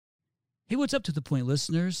Hey, what's up, To The Point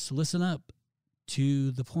listeners? Listen up.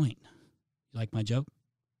 To the point. You like my joke?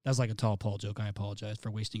 That was like a Tall Paul joke. I apologize for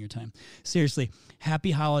wasting your time. Seriously,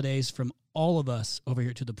 happy holidays from all of us over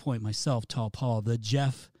here at To The Point. Myself, Tall Paul, the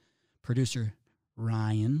Jeff, producer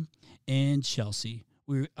Ryan, and Chelsea.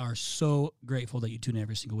 We are so grateful that you tune in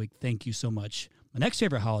every single week. Thank you so much. My next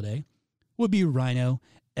favorite holiday would be Rhino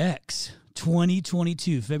X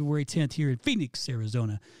 2022, February 10th here in Phoenix,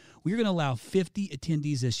 Arizona. We're going to allow 50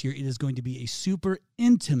 attendees this year. It is going to be a super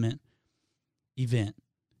intimate event.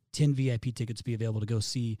 10 VIP tickets to be available to go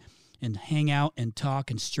see and hang out and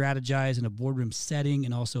talk and strategize in a boardroom setting,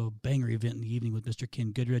 and also a banger event in the evening with Mr.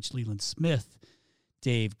 Ken Goodrich, Leland Smith,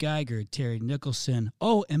 Dave Geiger, Terry Nicholson.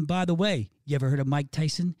 Oh, and by the way, you ever heard of Mike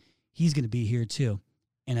Tyson? He's going to be here too.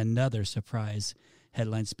 And another surprise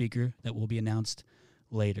headline speaker that will be announced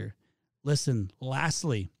later. Listen,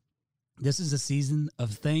 lastly, this is a season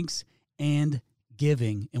of thanks and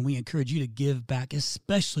giving, and we encourage you to give back,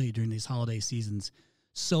 especially during these holiday seasons.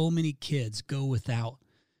 So many kids go without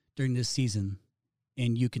during this season,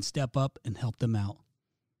 and you can step up and help them out.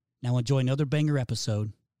 Now enjoy another banger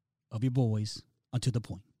episode of your boys on To The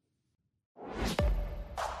Point.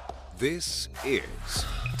 This is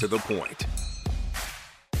To The Point,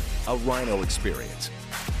 a Rhino experience.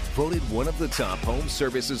 Voted one of the top home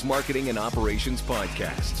services marketing and operations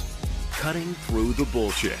podcasts. Cutting through the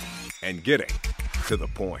bullshit and getting to the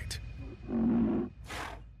point.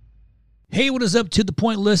 Hey, what is up, To The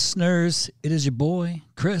Point listeners? It is your boy,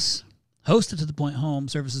 Chris, host of To The Point Home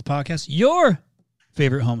Services Podcast, your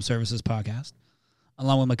favorite home services podcast,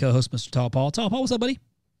 along with my co-host, Mr. Tall Paul. Tall Paul, what's up, buddy?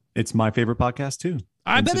 It's my favorite podcast, too.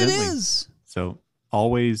 I bet it is. So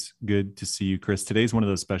always good to see you, Chris. Today's one of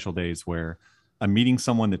those special days where I'm meeting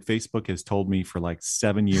someone that Facebook has told me for like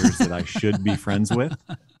 7 years that I should be friends with,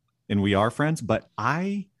 and we are friends, but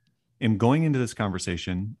I am going into this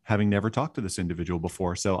conversation having never talked to this individual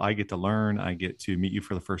before. So I get to learn, I get to meet you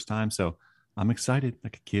for the first time. So I'm excited,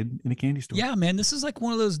 like a kid in a candy store. Yeah, man, this is like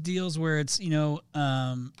one of those deals where it's, Chris,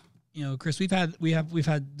 we've had,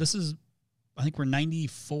 this is, I think we're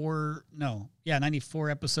 94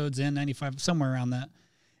 episodes in, 95, somewhere around that.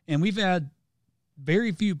 And we've had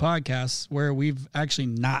very few podcasts where we've actually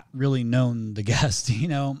not really known the guest,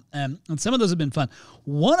 and some of those have been fun.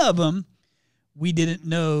 One of them, we didn't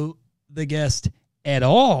know the guest at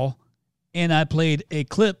all, and I played a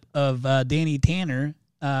clip of Danny Tanner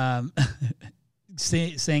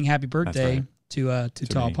saying happy birthday to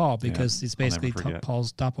Tall me. Paul, because he's basically forget.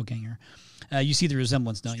 Paul's doppelganger. You see the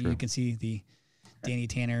resemblance, don't you? You can see the Danny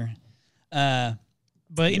Tanner.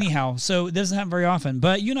 But anyhow, so it doesn't happen very often.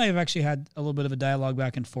 But you and I have actually had a little bit of a dialogue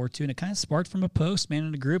back and forth too, and it kind of sparked from a post, man,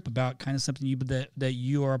 in a group about kind of something that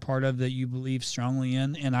you are a part of, that you believe strongly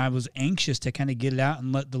in. And I was anxious to kind of get it out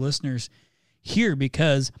and let the listeners hear,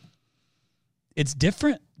 because it's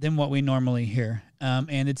different than what we normally hear,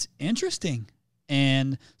 and it's interesting.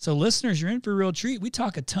 And so, listeners, you're in for a real treat. We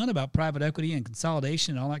talk a ton about private equity and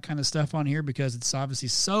consolidation and all that kind of stuff on here, because it's obviously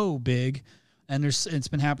so big, and it's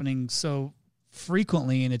been happening so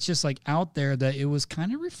frequently, and it's just like out there, that it was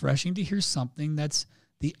kind of refreshing to hear something that's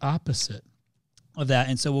the opposite of that.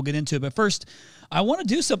 And so we'll get into it. But first, I want to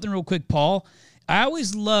do something real quick, Paul. I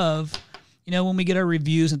always love, when we get our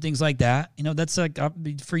reviews and things like that, that's like,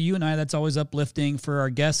 for you and I, that's always uplifting. For our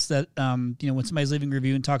guests that, when somebody's leaving a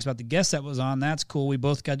review and talks about the guest that was on, that's cool. We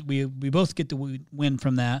both get to win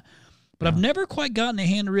from that. But I've never quite gotten a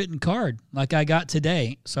handwritten card like I got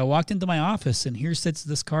today. So I walked into my office, and here sits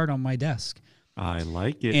this card on my desk. I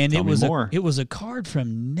like it. And Tell me more. it was a card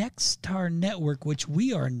from Nexstar Network, which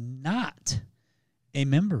we are not a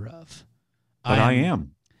member of. But I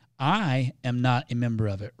am. I am not a member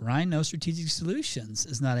of it. Rhino Strategic Solutions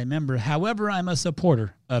is not a member. However, I'm a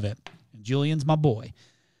supporter of it. And Julian's my boy.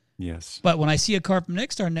 Yes. But when I see a card from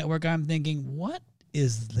Nexstar Network, I'm thinking, what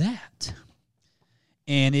is that?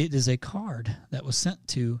 And it is a card that was sent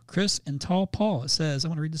to Chris and Tall Paul. It says, I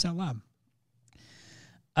want to read this out loud.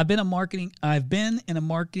 I've been in a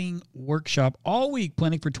marketing workshop all week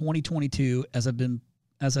planning for 2022. As I've been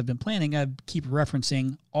planning, I keep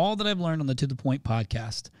referencing all that I've learned on the To The Point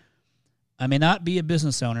podcast. I may not be a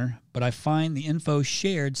business owner, but I find the info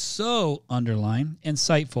shared so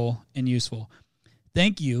insightful, and useful.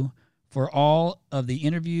 Thank you for all of the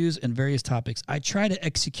interviews and various topics. I try to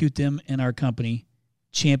execute them in our company,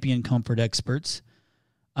 Champion Comfort Experts.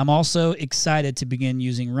 I'm also excited to begin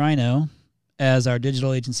using Rhino as our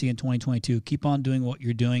digital agency in 2022. Keep on doing what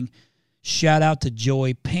you're doing. Shout out to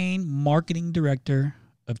Joy Payne, Marketing Director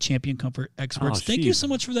of Champion Comfort Experts. Thank you so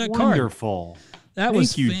much for that card. Wonderful. That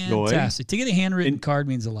was Thank you, fantastic. Joy. To get a handwritten card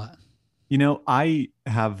means a lot. I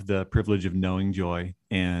have the privilege of knowing Joy,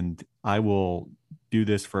 and I will do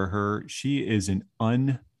this for her. She is an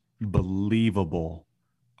unbelievable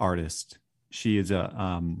artist. She is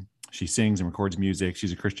she sings and records music.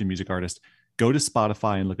 She's a Christian music artist. Go to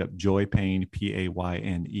Spotify and look up Joy Payne,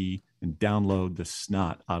 Payne, and download the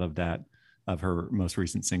snot out of her most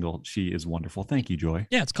recent single. She is wonderful. Thank you, Joy.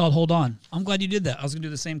 Yeah, it's called Hold On. I'm glad you did that. I was going to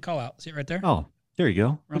do the same call out. See it right there? Oh, there you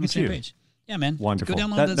go. We're on the same page. Yeah, man. Wonderful. Go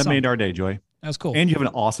download that made our day, Joy. That was cool. And you have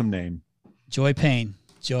an awesome name. Joy Payne.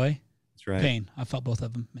 Joy. That's right. Payne. I felt both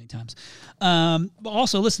of them many times. But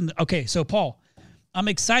also, listen, okay, so Paul, I'm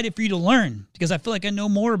excited for you to learn because I feel like I know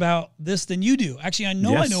more about this than you do. Actually, I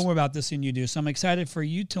know more about this than you do. So I'm excited for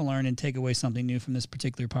you to learn and take away something new from this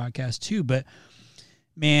particular podcast too. But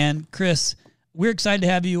man, Chris, we're excited to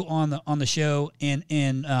have you on the show. And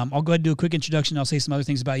I'll go ahead and do a quick introduction. I'll say some other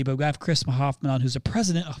things about you. But we have Chris Hoffman on, who's the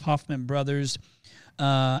president of Hoffman Brothers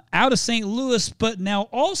out of St. Louis, but now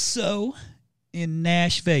also in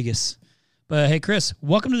Nash, Vegas. But hey, Chris,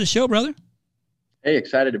 welcome to the show, brother. Hey,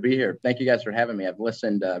 excited to be here. Thank you guys for having me. I've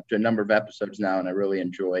listened to a number of episodes now, and I really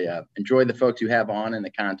enjoy the folks you have on and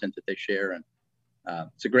the content that they share. And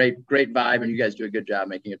it's a great vibe, and you guys do a good job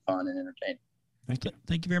making it fun and entertaining.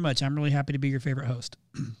 Thank you very much. I'm really happy to be your favorite host.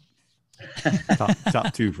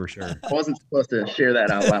 top two for sure. I wasn't supposed to share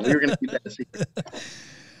that out loud. We were going to keep that a secret.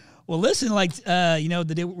 Well, listen,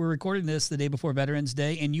 the day we're recording this, the day before Veterans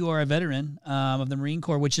Day, and you are a veteran of the Marine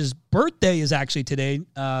Corps, which his birthday is actually today,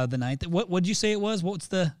 the 9th. What did you say it was? What's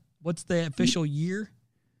the official year?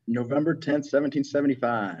 November 10th,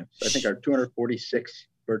 1775. So I think our 246th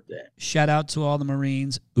birthday. Shout out to all the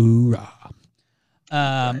Marines. Hoorah.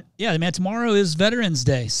 Yeah, man, tomorrow is Veterans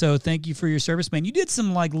Day. So thank you for your service, man. You did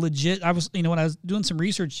some legit, when I was doing some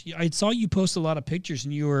research, I saw you post a lot of pictures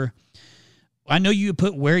and I know you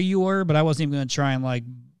put where you were, but I wasn't even going to try and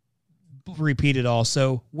repeat it all.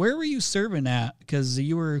 So where were you serving at? Because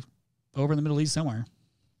you were over in the Middle East somewhere.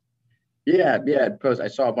 Yeah. I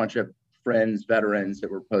saw a bunch of friends, veterans that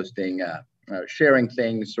were posting, sharing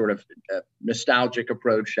things, sort of nostalgic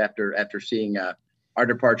approach after seeing our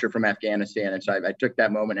departure from Afghanistan. And so I took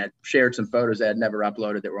that moment and shared some photos I had never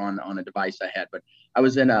uploaded that were on a device I had. But I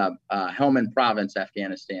was in Helmand province,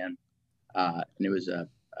 Afghanistan, and it was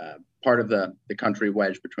part of the country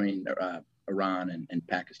wedged between Iran and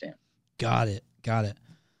Pakistan. Got it.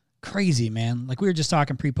 Crazy, man. We were just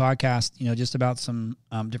talking pre-podcast, just about some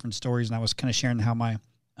different stories, and I was kind of sharing how my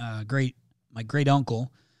great uncle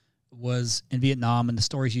was in Vietnam and the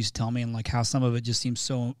stories he used to tell me, and how some of it just seems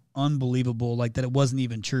so unbelievable, that it wasn't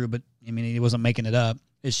even true, but I mean, he wasn't making it up.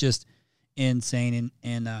 It's just insane.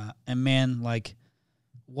 And man,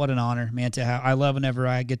 what an honor, man, to have. I love whenever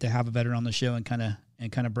I get to have a veteran on the show and kind of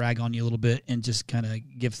brag on you a little bit and just kind of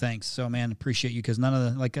give thanks. So, man, appreciate you, because none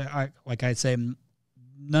of the I say,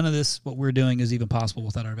 none of this what we're doing is even possible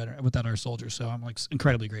without our soldiers. So I'm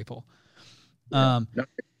incredibly grateful. I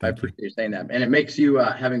appreciate you saying that, and it makes you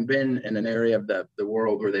having been in an area of the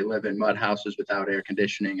world where they live in mud houses without air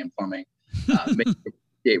conditioning and plumbing, makes you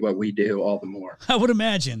appreciate what we do all the more. I would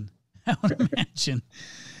imagine.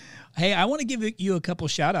 Hey, I want to give you a couple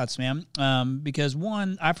shout outs, man, because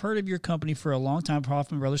one, I've heard of your company for a long time,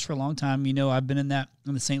 Hoffman Brothers for a long time. I've been in the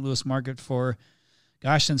St. Louis market for,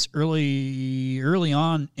 since early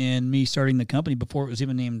on in me starting the company, before it was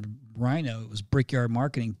even named Rhino. It was Brickyard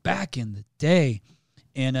Marketing back in the day.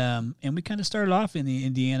 And we kind of started off in the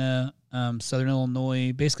Indiana, Southern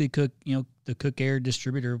Illinois, basically the Cook Air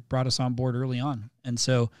distributor brought us on board early on. And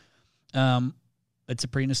so, it's a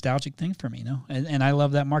pretty nostalgic thing for me, and I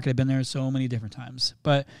love that market. I've been there so many different times,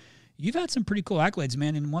 but you've had some pretty cool accolades,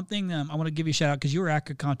 man. And one thing I want to give you a shout out, because you were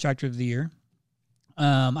ACCA Contractor of the Year. I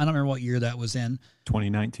don't remember what year that was in.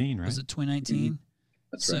 2019, right? Was it 2019?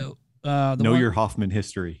 That's so, right. Know your Hoffman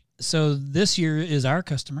history. So this year is our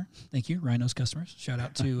customer. Thank you, Rhino's customers. Shout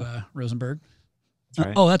out to Rosenberg. That's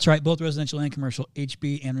right. That's right. Both residential and commercial,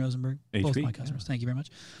 HB and Rosenberg. Both my customers. Yeah. Thank you very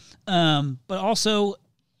much. But also,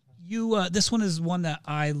 this one is one that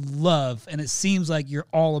I love, and it seems like you're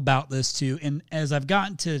all about this too. And as I've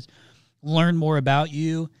gotten to learn more about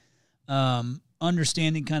you,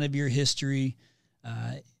 understanding kind of your history,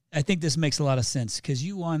 I think this makes a lot of sense, because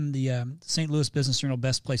you won the St. Louis Business Journal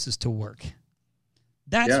Best Places to Work.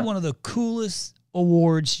 That's one of the coolest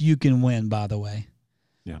awards you can win, by the way.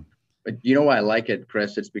 Yeah. But you know why I like it,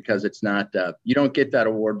 Chris? It's because it's not, you don't get that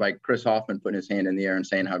award by Chris Hoffman putting his hand in the air and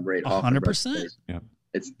saying how great Hoffman 100%. is. Yeah.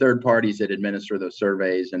 it's third parties that administer those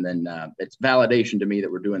surveys. And then it's validation to me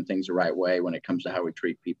that we're doing things the right way when it comes to how we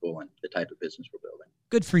treat people and the type of business we're building.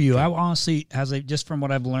 Good for you. I honestly, just from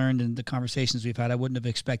what I've learned and the conversations we've had, I wouldn't have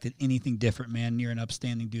expected anything different, man. You're an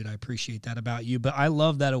upstanding dude. I appreciate that about you. But I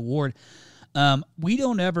love that award. We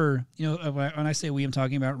don't ever, when I say we, I'm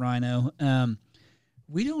talking about Rhino.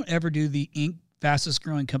 We don't ever do the Inc. fastest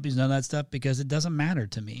growing companies, none of that stuff, because it doesn't matter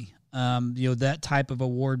to me. That type of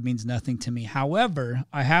award means nothing to me. However,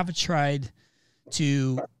 I have tried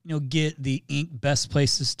to, get the Inc. best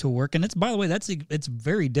places to work. And it's, by the way, it's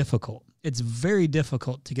very difficult. It's very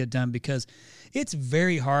difficult to get done because it's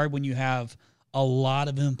very hard when you have a lot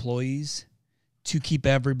of employees to keep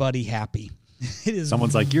everybody happy. It is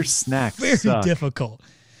Someone's like, your snacks very suck. difficult.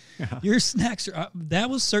 Yeah. Your snacks are,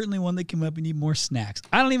 that was certainly one that came up. You need more snacks.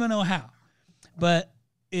 I don't even know how, but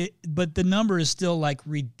the number is still like,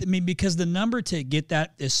 because the number to get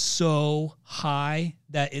that is so high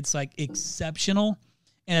that it's like exceptional,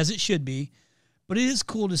 and as it should be. But it is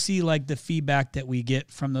cool to see like the feedback that we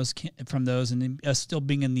get from those, and us still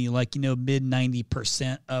being in the mid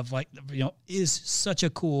 90% of is such a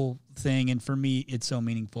cool thing. And for me, it's so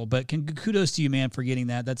meaningful. But kudos to you, man, for getting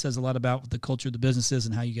that. That says a lot about the culture of the businesses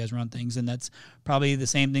and how you guys run things. And that's probably the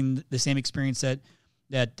same experience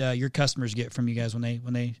that your customers get from you guys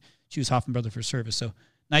when they choose Hoffman Brothers for service. So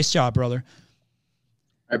nice job, brother.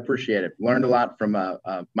 I appreciate it. Learned a lot from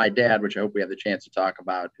my dad, which I hope we have the chance to talk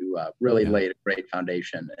about, who really laid a great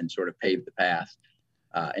foundation and sort of paved the path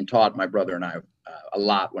and taught my brother and I a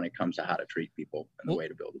lot when it comes to how to treat people and the way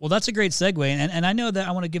to build it. Well, that's a great segue. And I know that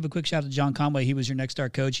I want to give a quick shout out to John Conway. He was your Next Star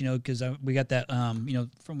coach, because we got that,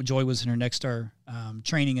 from Joy was in her Next Star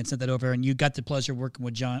training and sent that over. And you got the pleasure of working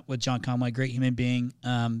with John Conway, great human being,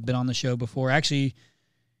 been on the show before. Actually,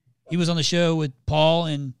 he was on the show with Paul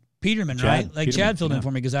and Peterman, right? Like Peterman, Chad filled in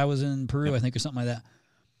for me because I was in Peru, I think, or something like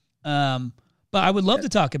that. But I would love to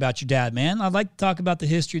talk about your dad, man. I'd like to talk about the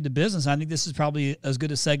history of the business. I think this is probably as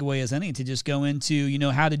good a segue as any to just go into,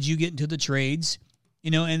 how did you get into the trades,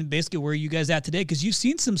 and basically where are you guys at today? Because you've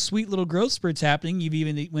seen some sweet little growth spurts happening. You've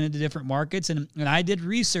even went into different markets. And I did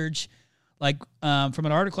research, from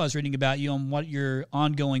an article I was reading about you on what your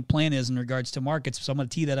ongoing plan is in regards to markets. So I'm going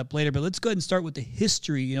to tee that up later. But let's go ahead and start with the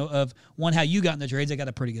history, of one, how you got into trades. I got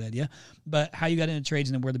a pretty good idea. But how you got into trades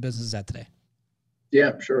and then where the business is at today.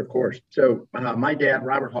 Yeah, sure, of course. So my dad,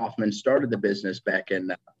 Robert Hoffman, started the business back in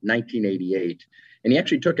 1988, and he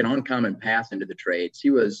actually took an uncommon path into the trades. He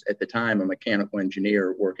was, at the time, a mechanical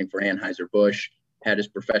engineer working for Anheuser-Busch, had his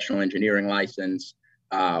professional engineering license,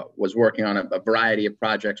 was working on a variety of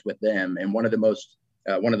projects with them. And one of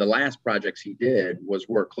the last projects he did was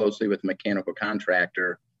work closely with a mechanical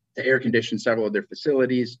contractor to air condition several of their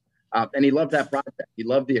facilities. And he loved that project. He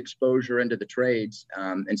loved the exposure into the trades.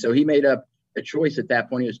 And so he made a choice at that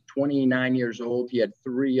point. He was 29 years old. He had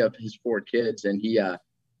 3 of his 4 kids, and he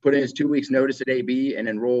put in his 2 weeks notice at AB and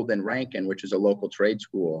enrolled in Rankin, which is a local trade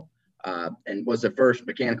school, and was the first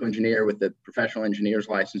mechanical engineer with the professional engineer's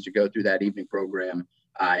license to go through that evening program.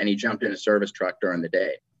 And he jumped in a service truck during the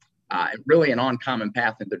day. And really an uncommon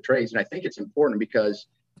path into the trades. And I think it's important because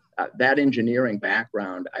that engineering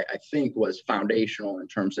background, I think, was foundational in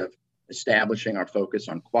terms of establishing our focus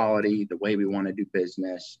on quality, the way we want to do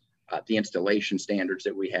business, the installation standards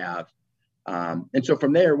that we have. And so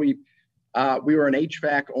from there, we were an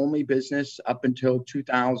HVAC only business up until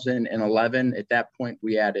 2011. At that point,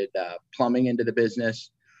 we added plumbing into the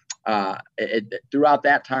business. Throughout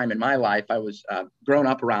that time in my life, I was grown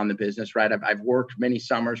up around the business, right? I've worked many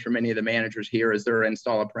summers for many of the managers here as their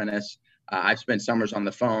install apprentice. I've spent summers on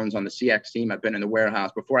the phones, on the CX team. I've been in the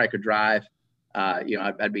warehouse before I could drive. I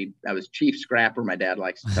was chief scrapper. My dad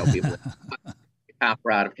likes to tell people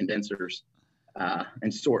copper out of condensers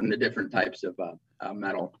and sorting the different types of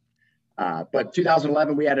metal. But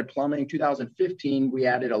 2011, we added plumbing. 2015, we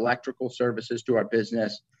added electrical services to our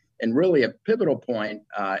business. And really a pivotal point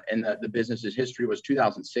in the business's history was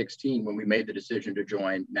 2016 when we made the decision to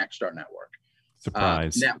join Next Star Network.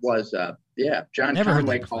 Surprise. That was, John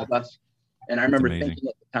Conway called us. And I remember thinking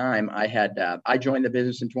at the time I joined the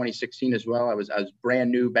business in 2016 as well. I was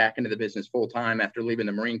brand new back into the business full time after leaving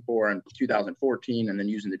the Marine Corps in 2014 and then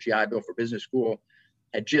using the GI Bill for business school.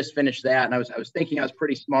 Had just finished that. And I was thinking I was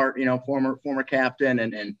pretty smart, former captain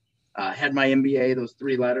and had my MBA, those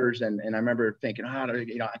 3 letters. And I remember thinking,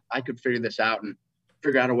 I could figure this out and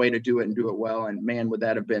figure out a way to do it and do it well. And man, would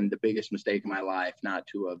that have been the biggest mistake of my life not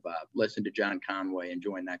to have listened to John Conway and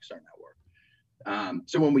joined Next Star Network.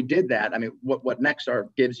 So when we did that, I mean, what Next Star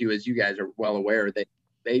gives you, as you guys are well aware, that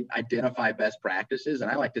they identify best practices. And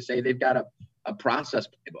I like to say they've got a process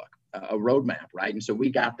playbook a roadmap, right? And so we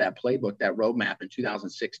got that playbook, that roadmap in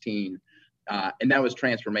 2016. And that was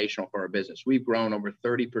transformational for our business. We've grown over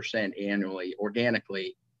 30% annually,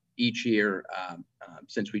 organically, each year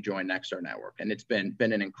since we joined Nexstar Network. And it's been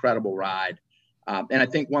an incredible ride. And I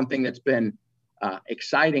think one thing that's been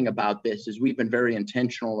exciting about this is we've been very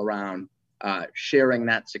intentional around sharing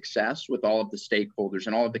that success with all of the stakeholders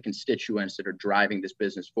and all of the constituents that are driving this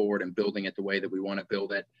business forward and building it the way that we want to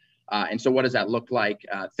build it. And so what does that look like?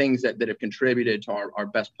 Things that have contributed to our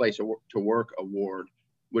Best Place to Work award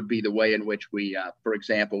would be the way in which we, for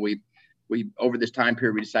example, we over this time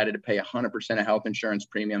period, we decided to pay 100% of health insurance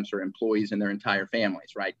premiums for employees and their entire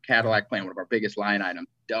families, right? Cadillac plan, one of our biggest line items,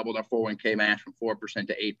 doubled our 401k match from 4%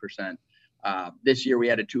 to 8%. This year, we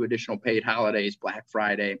added 2 additional paid holidays, Black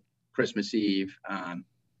Friday, Christmas Eve.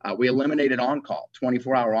 We eliminated on-call,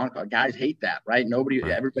 24-hour on-call. Guys hate that, right?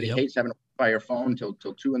 Everybody hates having to by your phone till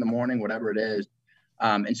 2 a.m, whatever it is.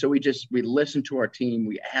 And so we listen to our team.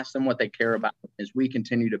 We ask them what they care about as we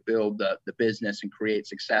continue to build the business and create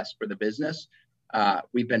success for the business.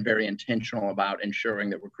 We've been very intentional about ensuring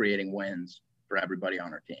that we're creating wins for everybody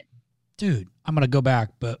on our team. Dude, I'm going to go back,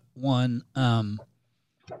 but one,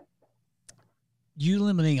 you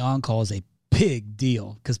eliminating on-call is a big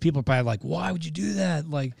deal because people are probably like, why would you do that?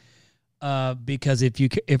 Like, because if you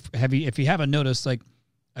haven't noticed, like,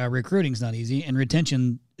 recruiting's not easy and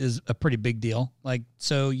retention is a pretty big deal. Like,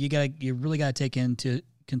 so you really got to take into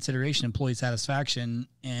consideration employee satisfaction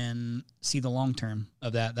and see the long term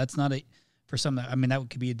of that. That's not for some, I mean, that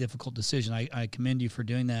could be a difficult decision. I commend you for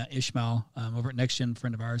doing that. Ishmael, over at NextGen,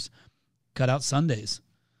 friend of ours, cut out Sundays.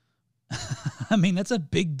 I mean, that's a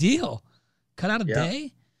big deal. Cut out a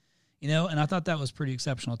day, and I thought that was pretty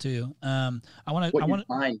exceptional too. I want to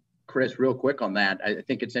find, Chris, real quick on that. I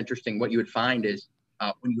think it's interesting. What you would find is,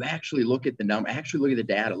 when you actually look at the number, actually look at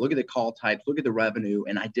the data, look at the call types, look at the revenue,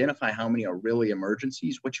 and identify how many are really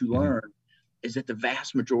emergencies, what you learn is that the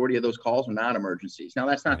vast majority of those calls are not emergencies. Now,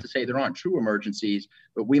 that's not to say there aren't true emergencies,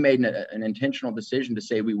 but we made an intentional decision to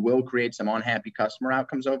say we will create some unhappy customer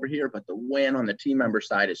outcomes over here, but the win on the team member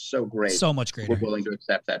side is so great. So much greater. We're willing to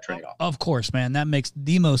accept that trade-off. Of course, man. That makes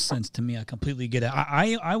the most sense to me. I completely get it.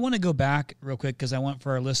 I want to go back real quick because I want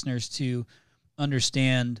for our listeners to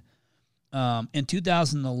understand in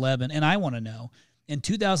 2011, and I want to know, in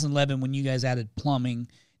 2011 when you guys added plumbing,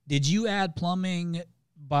 did you add plumbing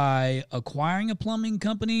by acquiring a plumbing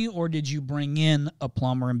company, or did you bring in a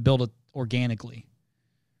plumber and build it organically?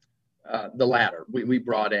 The latter. We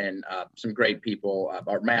brought in some great people.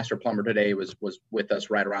 Our master plumber today was with us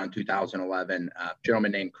right around 2011. A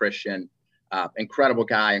gentleman named Christian, incredible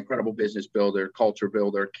guy, incredible business builder, culture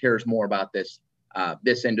builder, cares more about this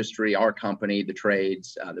industry, our company, the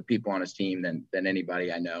trades, the people on his team than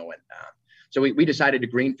anybody I know. And so we decided to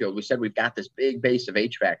greenfield. We said, we've got this big base of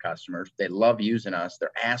HVAC customers. They love using us.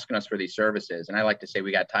 They're asking us for these services. And I like to say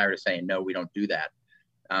we got tired of saying, no, we don't do that.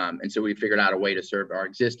 And so we figured out a way to serve our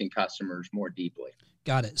existing customers more deeply.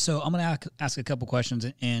 Got it. So I'm going to ask a couple questions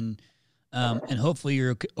and hopefully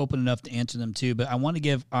you're open enough to answer them too. But I want to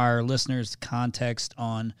give our listeners context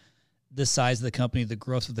on the size of the company, the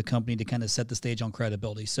growth of the company to kind of set the stage on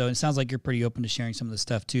credibility. So it sounds like you're pretty open to sharing some of this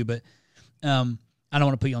stuff too, but I don't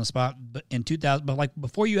want to put you on the spot, but in 2000, but like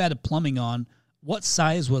before you added plumbing on, what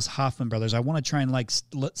size was Hoffman Brothers? I want to try and let's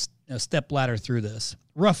step ladder through this.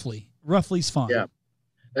 Roughly is fine. Yeah,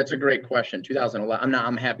 that's a great question. 2011.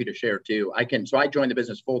 I'm happy to share too. I joined the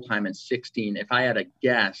business full time in 2016. If I had a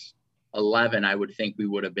guess, 11, I would think we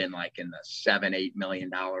would have been like in the $7-8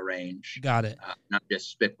 million range. Got it. Not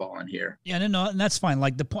just spitballing here. Yeah, no, and that's fine.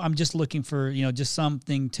 Like I'm just looking for just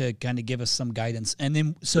something to kind of give us some guidance. And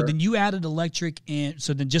then then you added electric, and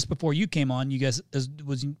so then just before you came on, you guys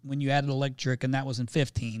was when you added electric, and that was in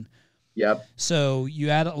 2015. Yep. So you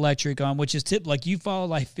add electric on, which is like you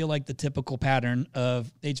follow. I feel like the typical pattern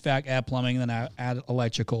of HVAC, add plumbing, and then I add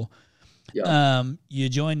electrical. Yeah. You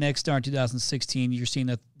joined Nexstar in 2016. You're seeing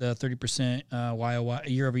the 30%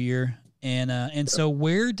 year over year, and so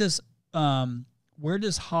where does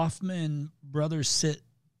Hoffman Brothers sit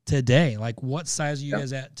today? Like, what size are you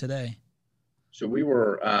guys at today? So we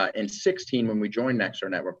were in 2016 when we joined Nexstar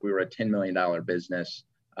Network. We were a $10 million business.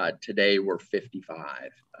 Today we're 55.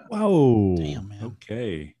 Whoa! Damn, man.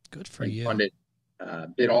 Okay, good for you. Funded,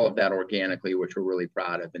 did all of that organically, which we're really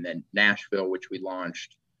proud of, and then Nashville, which we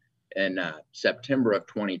launched in September of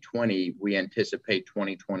 2020, we anticipate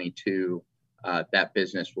 2022, that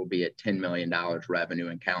business will be at $10 million revenue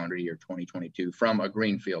in calendar year 2022 from a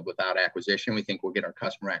greenfield without acquisition. We think we'll get our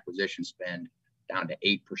customer acquisition spend down to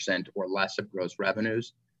 8% or less of gross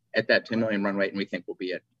revenues at that 10 million run rate. And we think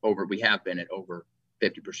we have been at over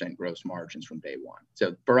 50% gross margins from day one.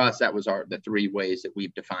 So for us, that was the 3 ways that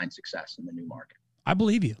we've defined success in the new market. I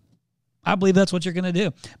believe you. I believe that's what you're going to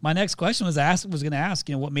do. My next question was going to ask,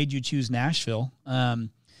 what made you choose Nashville?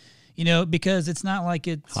 Because it's not like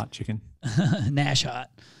it's hot chicken, Nash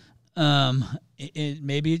hot.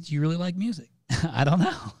 Maybe you really like music. I don't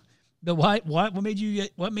know. But what made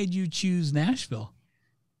you choose Nashville?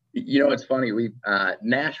 It's funny.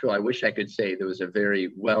 Nashville, I wish I could say there was a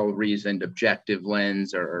very well-reasoned objective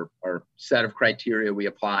lens or set of criteria we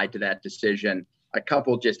applied to that decision. A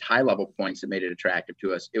couple just high-level points that made it attractive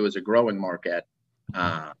to us. It was a growing market.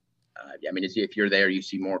 If you're there, you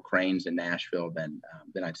see more cranes in Nashville than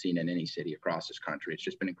I've seen in any city across this country. It's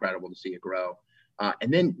just been incredible to see it grow.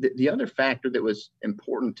 And then the other factor that was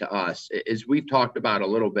important to us, is we've talked about a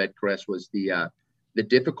little bit, Chris, was the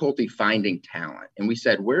difficulty finding talent. And we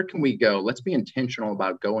said, where can we go? Let's be intentional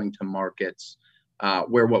about going to markets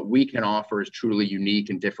where what we can offer is truly unique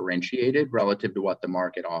and differentiated relative to what the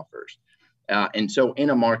market offers. And so in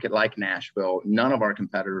a market like Nashville, none of our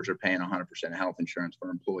competitors are paying 100% health insurance for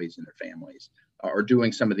employees and their families, or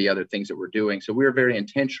doing some of the other things that we're doing. So we're very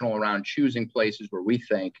intentional around choosing places where we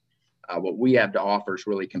think what we have to offer is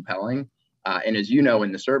really compelling. And as you know,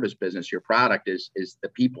 in the service business, your product is the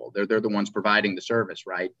people. They're the ones providing the service,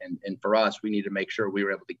 right? And for us, we need to make sure we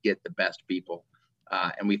were able to get the best people.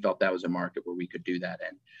 And we felt that was a market where we could do that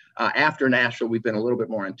in. After Nashville, we've been a little bit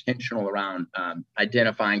more intentional around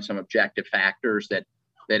identifying some objective factors that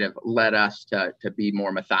have led us to be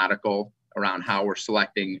more methodical around how we're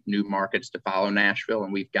selecting new markets to follow Nashville.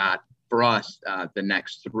 And we've got, for us, the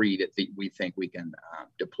next 3 that we think we can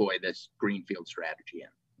deploy this greenfield strategy in.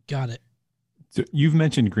 Got it. So you've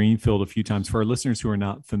mentioned greenfield a few times. For our listeners who are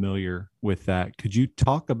not familiar with that, could you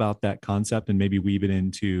talk about that concept and maybe weave it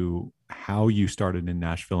into how you started in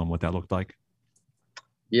Nashville and what that looked like?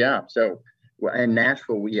 Yeah. So in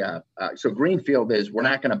Nashville, so greenfield is, we're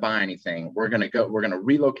not going to buy anything. We're going to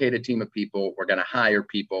relocate a team of people. We're going to hire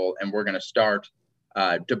people, and we're going to start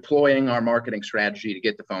deploying our marketing strategy to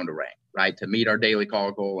get the phone to ring, right? To meet our daily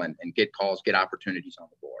call goal and get calls, get opportunities on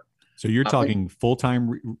the board. So you're talking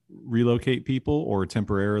full-time relocate people or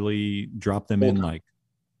temporarily drop them in like,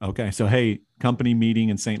 okay. So, hey, company meeting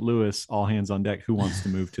in St. Louis, all hands on deck. Who wants to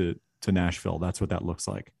move to Nashville? That's what that looks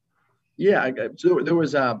like. Yeah. So there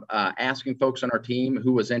was asking folks on our team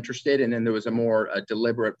who was interested. And then there was a more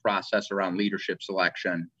deliberate process around leadership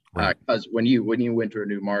selection. Right. Because when you enter a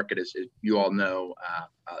new market, as you all know,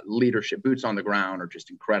 leadership, boots on the ground are just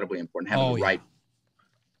incredibly important. Having the right.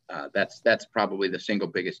 That's probably the single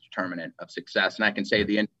biggest determinant of success. And I can say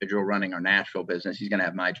the individual running our Nashville business, he's going to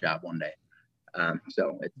have my job one day.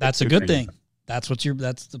 So that's a good thing. That's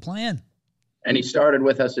the plan. And he started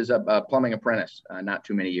with us as a plumbing apprentice not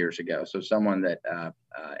too many years ago. So someone that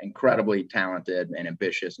incredibly talented and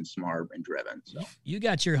ambitious and smart and driven. So you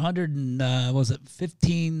got your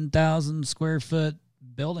 15,000 square foot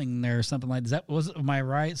building there or something like that. Am I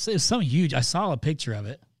right? It's something huge. I saw a picture of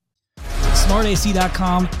it.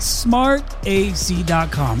 SmartAC.com,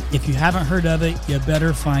 SmartAC.com. If you haven't heard of it, you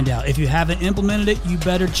better find out. If you haven't implemented it, you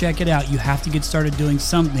better check it out. You have to get started doing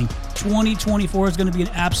something. 2024 is going to be an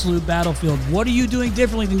absolute battlefield. What are you doing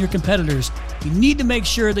differently than your competitors? You need to make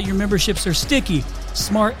sure that your memberships are sticky.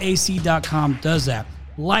 SmartAC.com does that.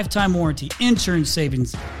 Lifetime warranty, insurance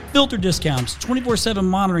savings, filter discounts, 24/7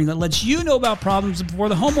 monitoring that lets you know about problems before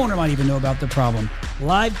the homeowner might even know about the problem.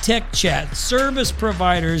 Live tech chat, service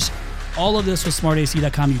providers, all of this with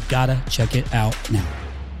SmartAC.com. You gotta check it out now.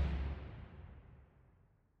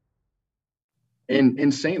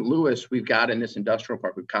 In St. Louis, we've got in this industrial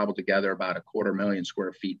park, we've cobbled together about 250,000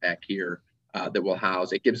 square feet back here that will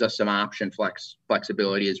house. It gives us some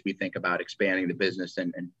flexibility as we think about expanding the business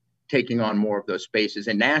and taking on more of those spaces.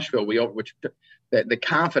 In Nashville, the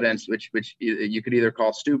confidence, which you could either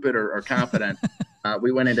call stupid or confident,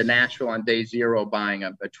 we went into Nashville on day 0 buying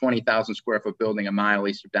a 20,000 square foot building a mile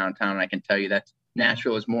east of downtown. And I can tell you that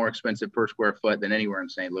Nashville is more expensive per square foot than anywhere in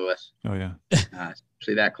St. Louis. Oh, yeah.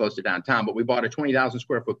 Especially that close to downtown. But we bought a 20,000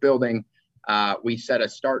 square foot building. We set a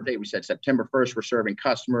start date. We said September 1st, we're serving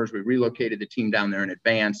customers. We relocated the team down there in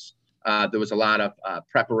advance. There was a lot of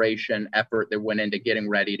preparation effort that went into getting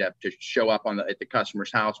ready to show up at the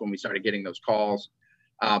customer's house when we started getting those calls.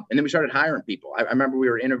 And then we started hiring people. I remember we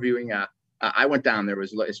were interviewing. I went down there,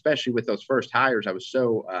 especially with those first hires. I was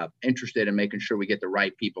so interested in making sure we get the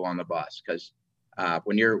right people on the bus, because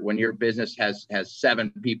when your business has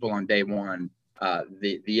 7 people on day 1,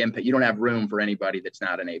 the impact, you don't have room for anybody that's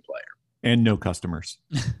not an A player. And no customers.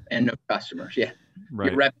 And no customers. Yeah.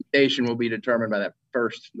 Right. Your reputation will be determined by those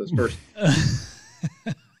first.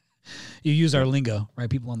 You use our lingo, right?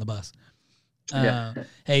 People on the bus.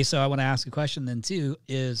 Hey, so I want to ask a question then too,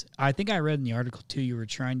 is I think I read in the article too, you were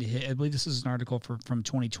trying to hit, I believe this is an article from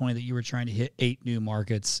 2020 that you were trying to hit 8 new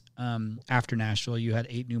markets. After Nashville, you had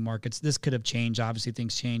 8 new markets. This could have changed. Obviously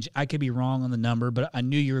things change. I could be wrong on the number, but I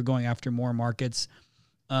knew you were going after more markets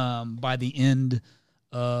by the end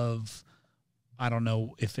of, I don't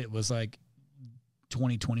know if it was like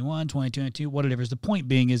 2021, 2022, whatever. The point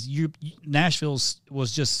being is Nashville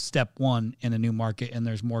was just step one in a new market, and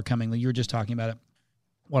there's more coming. You were just talking about it.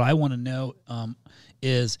 What I want to know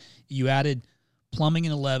is you added plumbing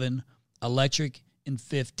in 11, electric in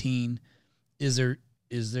 15. Is there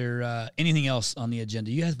anything else on the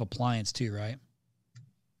agenda? You guys have appliance too, right?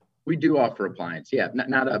 We do offer appliance. Yeah,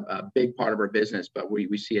 not a big part of our business, but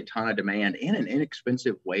we see a ton of demand and an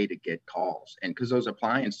inexpensive way to get calls. And because those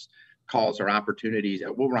appliance calls are opportunities,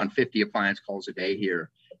 we'll run 50 appliance calls a day here,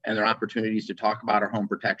 and they're opportunities to talk about our home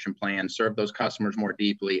protection plan, serve those customers more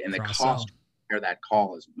deeply, and the cost of that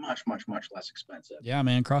call is much, much, much less expensive. Yeah,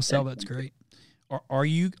 man, cross-sell, that's great. Are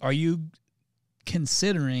you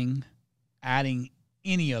considering adding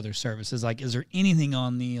any other services? Like, is there anything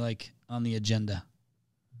on the agenda?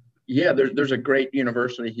 Yeah, there's a great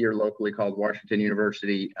university here locally called Washington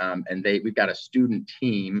University, and we've got a student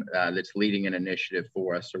team that's leading an initiative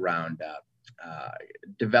for us around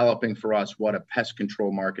developing for us what a pest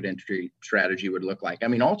control market entry strategy would look like. I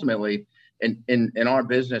mean, ultimately, in our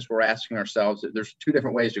business, we're asking ourselves that there's 2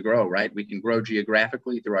 different ways to grow, right? We can grow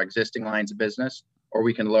geographically through our existing lines of business, or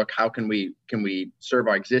we can look how can we serve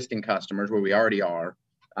our existing customers where we already are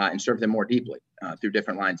and serve them more deeply through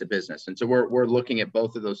different lines of business. And so we're looking at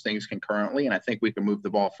both of those things concurrently, and I think we can move the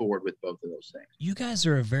ball forward with both of those things. You guys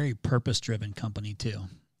are a very purpose-driven company too,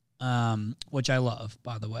 which I love,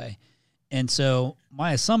 by the way. And so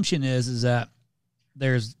my assumption is that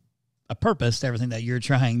there's a purpose to everything that you're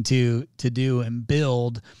trying to do and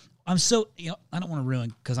build. I don't want to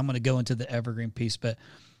ruin, because I'm going to go into the Evergreen piece, but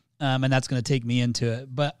and that's going to take me into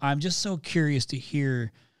it. But I'm just so curious to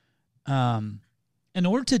hear, in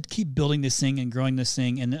order to keep building this thing and growing this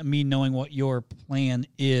thing, and me knowing what your plan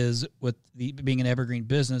is with being an Evergreen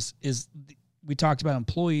business, we talked about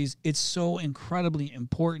employees. It's so incredibly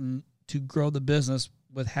important to grow the business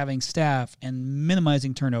with having staff and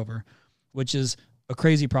minimizing turnover, which is a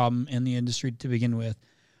crazy problem in the industry to begin with.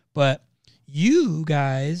 But you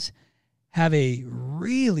guys have a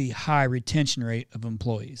really high retention rate of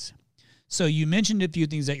employees. So you mentioned a few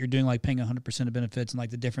things that you're doing, like paying 100% of benefits and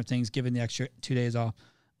like the different things, giving the extra 2 days off.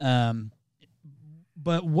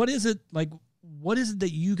 But what is it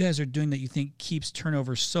that you guys are doing that you think keeps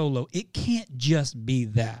turnover so low? It can't just be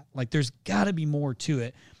that. Like, there's got to be more to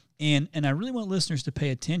it. And I really want listeners to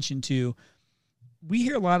pay attention to, we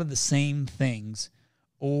hear a lot of the same things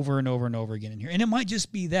over and over and over again in here. And it might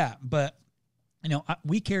just be that, but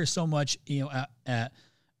we care so much, at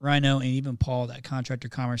Rhino and even Paul, that Contractor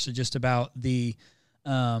Commerce, is just about the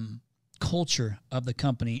culture of the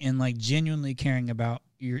company and like genuinely caring about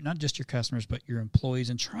not just your customers, but your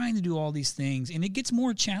employees, and trying to do all these things. And it gets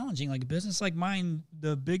more challenging. Like a business like mine,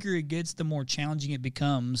 the bigger it gets, the more challenging it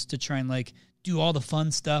becomes to try and like do all the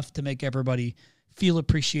fun stuff to make everybody feel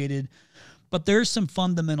appreciated. But there's some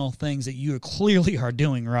fundamental things that you clearly are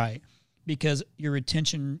doing right, because your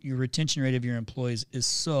retention rate of your employees is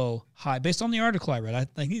so high. Based on the article I read, I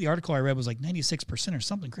think the article I read was like 96% or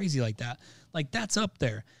something crazy like that. Like, that's up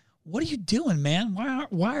there. What are you doing, man?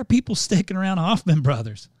 Why are people sticking around Hoffman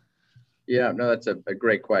Brothers? Yeah, no, that's a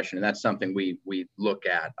great question. And that's something we look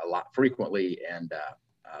at a lot frequently, and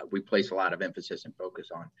we place a lot of emphasis and focus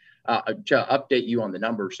on. To update you on the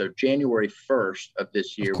numbers, so January 1st of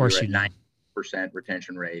this year, we were at 90%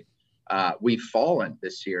 retention rate. We've fallen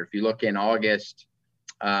this year. If you look in August,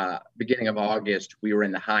 beginning of August, we were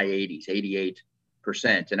in the high 80s,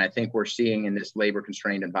 88%. And I think we're seeing in this labor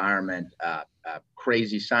constrained environment,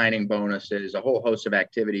 crazy signing bonuses, a whole host of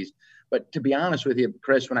activities. But to be honest with you,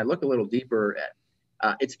 Chris, when I look a little deeper,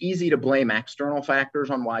 it's easy to blame external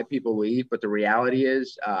factors on why people leave. But the reality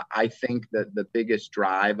is, I think that the biggest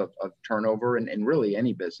drive of turnover in really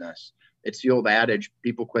any business, it's the old adage,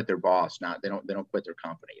 people quit their boss, they don't quit their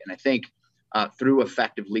company. And I think through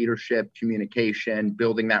effective leadership, communication,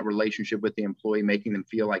 building that relationship with the employee, making them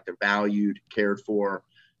feel like they're valued, cared for,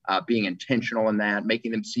 being intentional in that,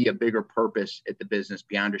 making them see a bigger purpose at the business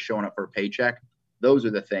beyond just showing up for a paycheck. Those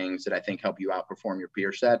are the things that I think help you outperform your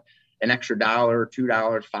peer set. An extra $1,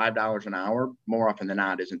 $2, $5 an hour, more often than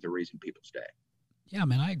not, isn't the reason people stay. Yeah,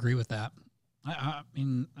 man, I agree with that. I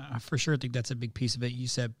mean, I for sure think that's a big piece of it. You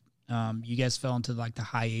said you guys fell into like the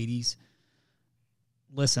high 80s.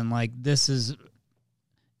 Listen, like, this is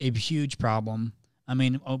a huge problem. I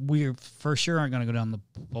mean, we're for sure aren't going to go down the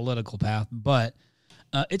political path, but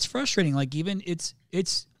it's frustrating. Like even it's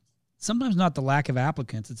sometimes not the lack of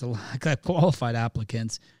applicants; it's a lack of qualified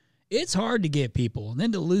applicants. It's hard to get people, and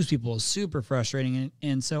then to lose people is super frustrating.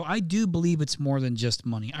 And so I do believe it's more than just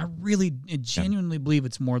money. I really genuinely believe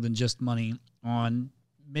it's more than just money on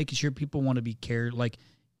making sure people want to be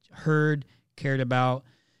heard, cared about.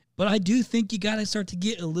 But I do think you got to start to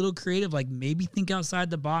get a little creative, like maybe think outside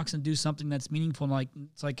the box and do something that's meaningful. Like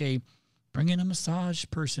it's like bring in a massage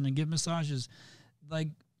person and give massages, like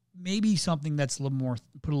maybe something that's put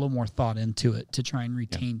a little more thought into it to try and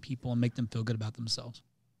retain people and make them feel good about themselves.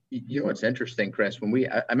 You know what's interesting, Chris?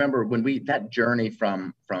 I remember when that journey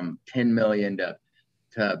from 10 million to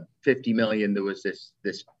 50 million, there was this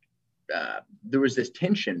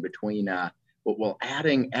tension between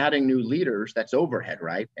adding new leaders, that's overhead,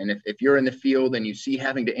 right? And if you're in the field and you see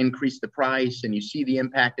having to increase the price and you see the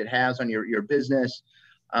impact it has on your business,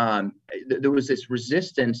 there was this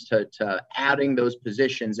resistance to adding those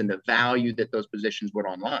positions and the value that those positions would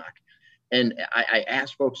unlock. And I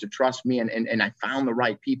asked folks to trust me, and I found the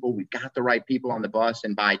right people. We've got the right people on the bus,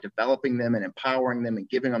 and by developing them and empowering them and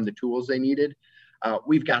giving them the tools they needed,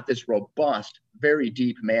 we've got this robust, very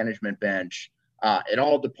deep management bench at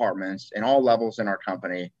all departments and all levels in our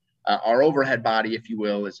company. Our overhead body, if you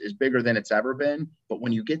will, is bigger than it's ever been. But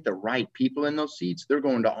when you get the right people in those seats, they're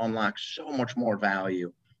going to unlock so much more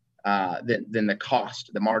value than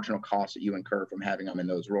the marginal cost that you incur from having them in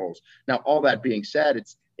those roles. Now, all that being said,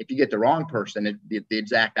 if you get the wrong person, the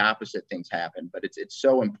exact opposite things happen. But it's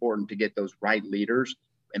so important to get those right leaders,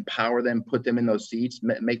 empower them, put them in those seats,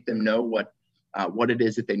 make them know what it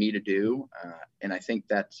is that they need to do. And I think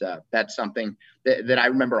that's something that I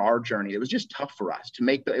remember our journey. It was just tough for us to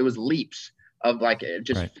make. It was leaps of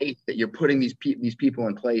faith that you're putting these people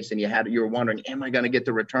in place, and you were wondering, am I going to get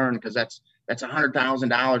the return? Because that's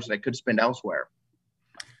 $100,000 that I could spend elsewhere.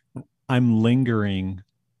 I'm lingering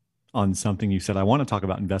on something you said. I want to talk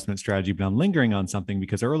about investment strategy, but I'm lingering on something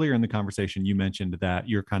because earlier in the conversation, you mentioned that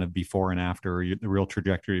your kind of before and after, the real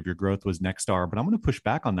trajectory of your growth was Nexstar. But I'm going to push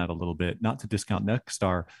back on that a little bit, not to discount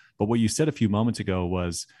Nexstar, but what you said a few moments ago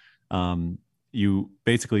was you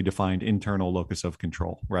basically defined internal locus of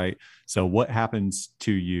control, right? So what happens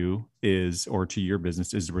to you or to your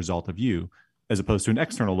business is the result of you, as opposed to an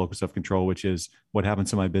external locus of control, which is what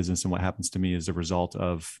happens to my business and what happens to me is a result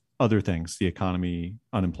of other things, the economy,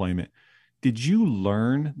 unemployment. Did you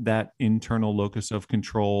learn that internal locus of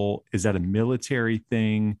control? Is that a military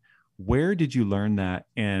thing? Where did you learn that?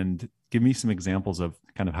 And give me some examples of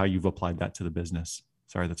kind of how you've applied that to the business.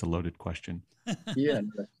 Sorry, that's a loaded question. Yeah.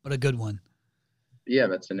 But a good one. Yeah,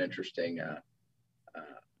 that's an interesting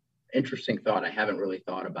thought. I haven't really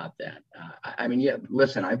thought about that.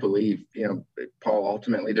 Listen, I believe, Paul,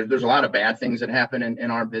 ultimately there's a lot of bad things that happen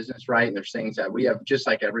in our business, right? And there's things that we have, just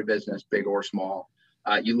like every business, big or small,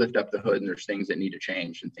 you lift up the hood and there's things that need to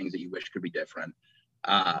change and things that you wish could be different.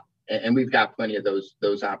 And we've got plenty of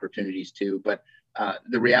those opportunities too. But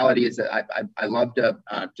the reality is that I love to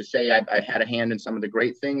say I had a hand in some of the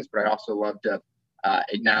great things, but I also love to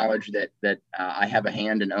acknowledge that I have a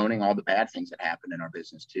hand in owning all the bad things that happen in our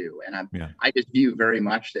business too. And I just view very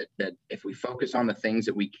much that if we focus on the things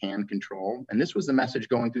that we can control, and this was the message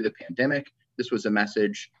going through the pandemic, this was a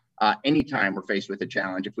message anytime we're faced with a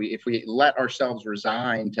challenge, if we let ourselves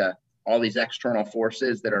resign to all these external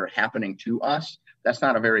forces that are happening to us, that's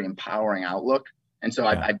not a very empowering outlook. And so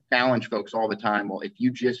I challenge folks all the time. Well, if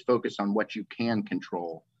you just focus on what you can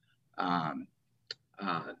control,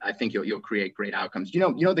 I think you'll create great outcomes.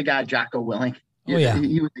 You know the guy Jocko Willink. Oh yeah,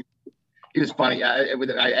 he was funny.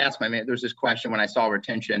 I asked my man. There's this question when I saw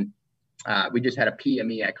retention. We just had a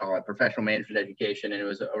PME, I call it, professional management education, and it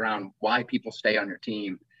was around why people stay on your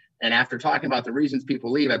team. And after talking about the reasons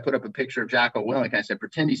people leave, I put up a picture of Jocko Willink. And I said,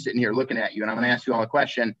 pretend he's sitting here looking at you, and I'm going to ask you all a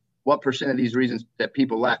question. What % of these reasons that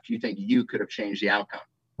people left do you think you could have changed the outcome?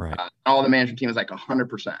 Right. All the management team was like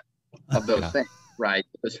 100% of those things. Right.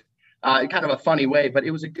 It was kind of a funny way, but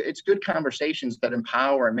it's good conversations that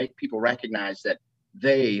empower and make people recognize that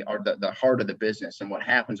they are the heart of the business, and what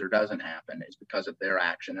happens or doesn't happen is because of their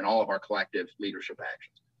action and all of our collective leadership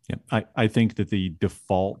actions. Yeah, I think that the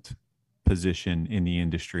default position in the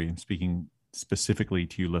industry, and speaking specifically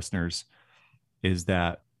to you listeners, is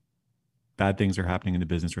that bad things are happening in the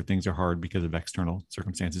business or things are hard because of external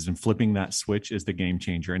circumstances, and flipping that switch is the game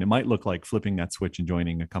changer. And it might look like flipping that switch and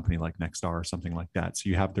joining a company like Nexstar or something like that. So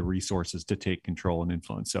you have the resources to take control and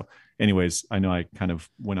influence. So anyways, I know I kind of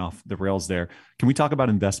went off the rails there. Can we talk about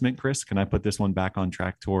investment, Chris? Can I put this one back on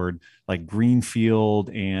track toward like greenfield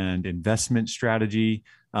and investment strategy?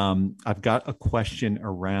 I've got a question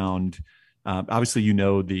around Obviously, you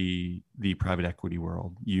know the private equity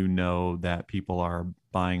world. You know that people are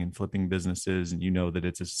buying and flipping businesses, and you know that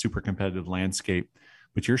it's a super competitive landscape.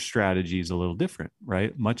 But your strategy is a little different,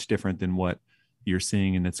 right? Much different than what you're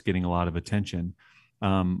seeing, and it's getting a lot of attention.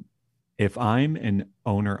 If I'm an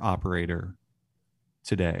owner operator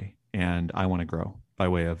today and I want to grow by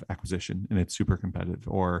way of acquisition, and it's super competitive,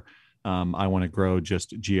 or I want to grow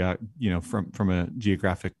just from a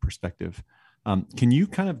geographic perspective. Can you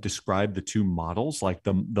kind of describe the two models, like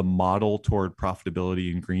the model toward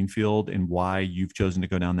profitability in greenfield, and why you've chosen to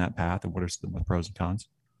go down that path, and what are some of the pros and cons?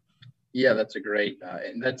 Yeah, that's a great,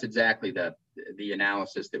 and that's exactly the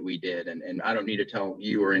analysis that we did. And I don't need to tell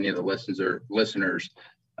you or any of the listeners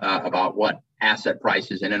about what asset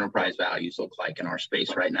prices and enterprise values look like in our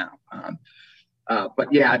space right now.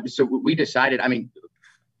 But yeah, so we decided, I mean,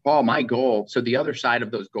 Paul, my goal, so the other side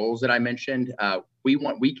of those goals that I mentioned,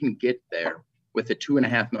 we can get there with a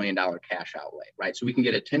 $2.5 million cash outlay, right? So we can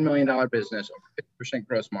get a $10 million business, over 50%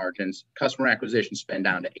 gross margins, customer acquisition spend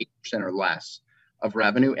down to 8% or less of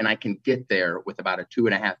revenue, and I can get there with about a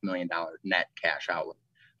 $2.5 million net cash outlay.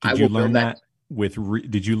 Did you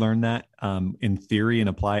learn that in theory and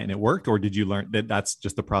apply it and it worked, or did you learn that that's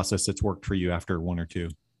just the process that's worked for you after one or two?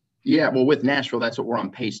 Yeah, well, with Nashville, that's what we're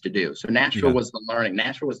on pace to do. So Nashville was the learning.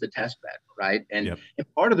 Nashville was the test bed, right? And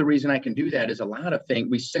part of the reason I can do that is a lot of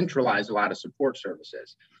things. We centralize a lot of support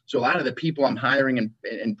services. So a lot of the people I'm hiring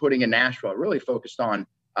and putting in Nashville are really focused on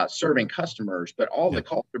serving customers, but all the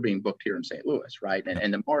calls are being booked here in St. Louis, right?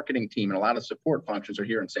 And the marketing team and a lot of support functions are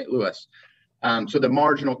here in St. Louis. So the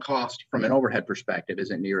marginal cost from an overhead perspective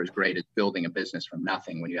isn't near as great as building a business from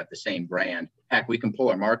nothing when you have the same brand. Heck, we can pull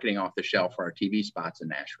our marketing off the shelf for our TV spots in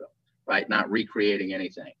Nashville, right? Not recreating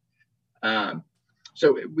anything.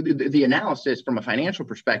 So the analysis from a financial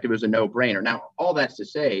perspective is a no-brainer. Now, all that's to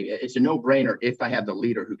say, it's a no-brainer if I have the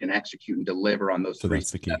leader who can execute and deliver on those three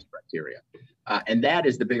success criteria. And that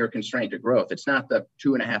is the bigger constraint to growth. It's not the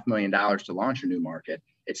 $2.5 million to launch a new market.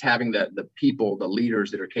 It's having the people, the leaders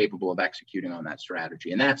that are capable of executing on that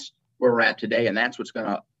strategy. And that's where we're at today. And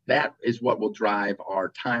that is what will drive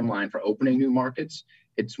our timeline for opening new markets.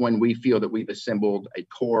 It's when we feel that we've assembled a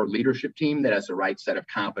core leadership team that has the right set of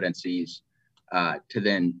competencies to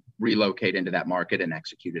then relocate into that market and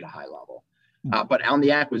execute at a high level. But on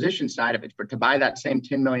the acquisition side of it, to buy that same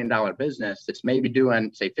 $10 million business that's maybe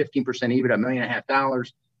doing, say, 15% EBIT, $1.5 million,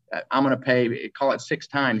 I'm going to pay, call it 6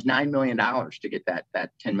 times, $9 million to get that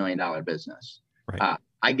 $10 million business. Right.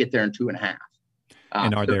 I get there in 2.5.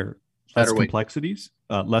 And are there less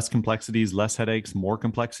complexities? Less headaches, more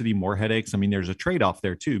complexity, more headaches? I mean, there's a trade-off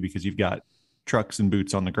there too, because you've got trucks and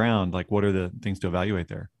boots on the ground. Like, what are the things to evaluate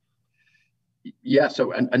there? Yeah.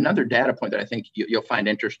 So another data point that I think you'll find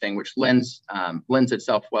interesting, which lends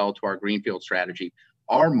itself well to our greenfield strategy.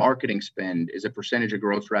 Our marketing spend as a percentage of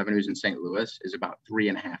gross revenues in St. Louis is about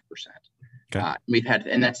 3.5%.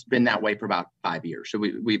 Okay. And that's been that way for about 5 years. So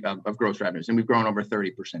we've of gross revenues, and we've grown over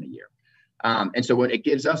 30% a year. And so when it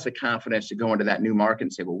gives us the confidence to go into that new market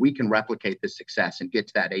and say, well, we can replicate this success and get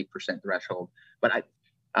to that 8% threshold. But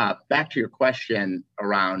back to your question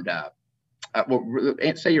around,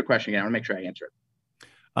 say your question again. I want to make sure I answer it.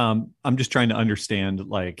 I'm just trying to understand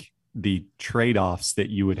like the trade-offs that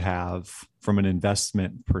you would have from an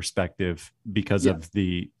investment perspective because of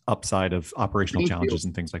the upside of operational challenges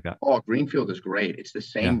and things like that. Oh, greenfield is great. It's the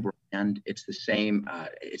same brand. It's the same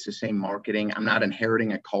marketing. I'm not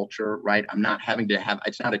inheriting a culture, right? I'm not having to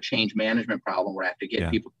it's not a change management problem where I have to get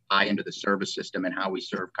people to buy into the service system and how we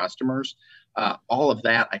serve customers. All of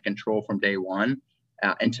that I control from day one.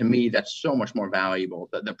 And to me, that's so much more valuable.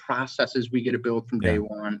 The processes we get to build from day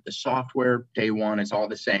one, the software day one is all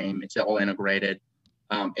the same. It's all integrated.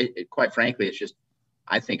 Quite frankly, it's just,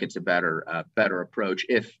 I think it's a better approach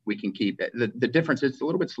if we can keep it. The difference is it's a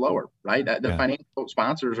little bit slower, right? The financial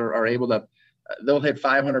sponsors are able to, they'll hit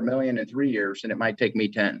 500 million in 3 years, and it might take me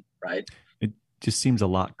 10, right? It just seems a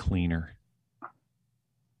lot cleaner,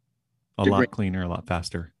 a lot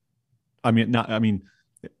faster.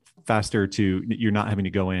 Faster to, you're not having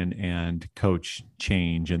to go in and coach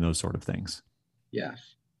change and those sort of things.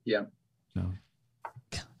 Yes. Yeah. No.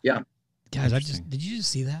 Yeah. Guys, did you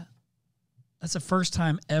just see that? That's the first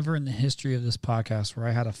time ever in the history of this podcast where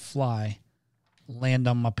I had a fly land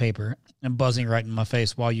on my paper and buzzing right in my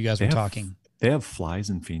face while you guys were talking. They have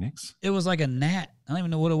flies in Phoenix? It was like a gnat. I don't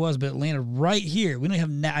even know what it was, but it landed right here. We don't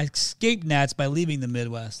have gnats. I escaped gnats by leaving the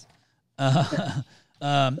Midwest. All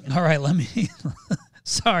right, let me...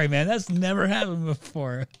 Sorry, man. That's never happened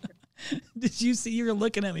before. Did you see? You were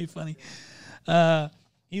looking at me funny.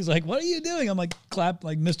 He's like, what are you doing? I'm like, clap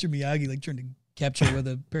like Mr. Miyagi, like trying to capture with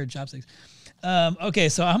a pair of chopsticks. Okay,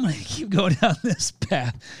 so I'm going to keep going down this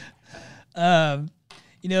path.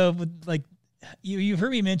 Like you've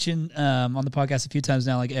heard me mention on the podcast a few times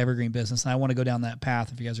now, like Evergreen business, and I want to go down that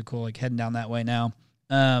path if you guys are cool, like heading down that way now.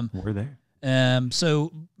 We're there.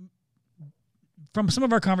 So from some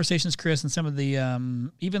of our conversations, Chris, and some of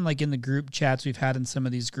the even like in the group chats we've had in some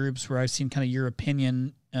of these groups where I've seen kind of your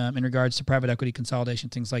opinion in regards to private equity consolidation,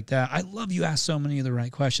 things like that. I love you ask so many of the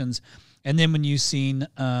right questions. And then when you've seen,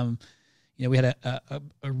 we had a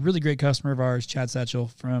really great customer of ours, Chad Setchell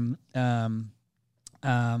from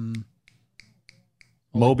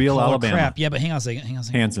Mobile, Alabama. Crap. Yeah, but hang on a second.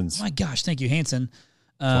 Hanson's. Oh my gosh, thank you, Hanson.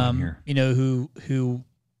 Who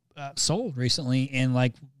sold recently, and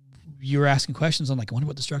like you were asking questions. I'm like, I wonder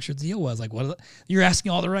what the structure of the deal was. Like, you're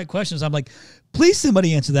asking all the right questions. I'm like, please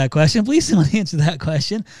somebody answer that question. Please somebody answer that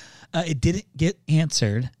question. It didn't get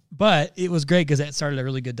answered, but it was great because it started a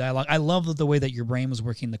really good dialogue. I love the way that your brain was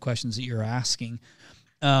working, the questions that you're asking.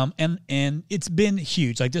 And it's been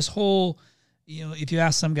huge. Like this whole, if you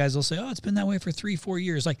ask some guys, they'll say, oh, it's been that way for 3-4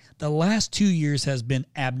 years. Like the last 2 years has been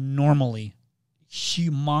abnormally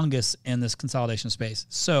humongous in this consolidation space.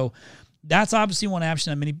 So that's obviously one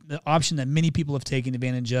option that many people have taken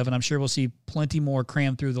advantage of. And I'm sure we'll see plenty more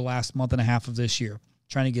crammed through the last month and a half of this year,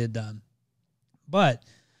 trying to get it done. But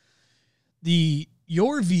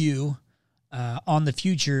your view on the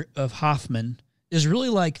future of Hoffman is really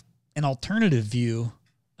like an alternative view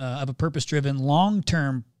of a purpose-driven,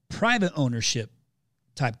 long-term private ownership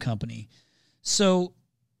type company. So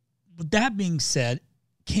with that being said,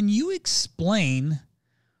 can you explain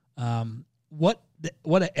what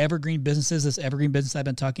an evergreen business is, this evergreen business I've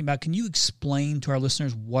been talking about? Can you explain to our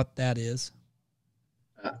listeners what that is?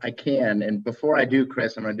 I can. And before I do,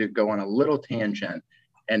 Chris, I'm going to go on a little tangent.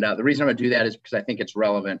 And the reason I'm going to do that is because I think it's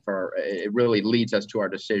relevant it really leads us to our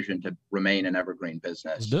decision to remain an evergreen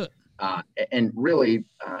business. Let's do it. And really,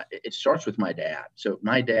 it starts with my dad. So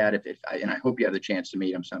my dad, and I hope you have the chance to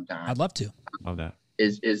meet him sometime. I'd love to. Love that.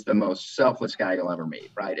 Is the most selfless guy you'll ever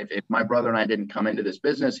meet, right? If my brother and I didn't come into this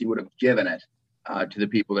business, he would have given it to the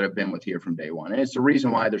people that have been with here from day one. And it's the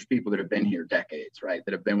reason why there's people that have been here decades, right?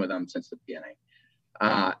 That have been with them since the beginning.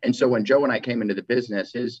 And so when Joe and I came into the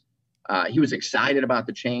business, he was excited about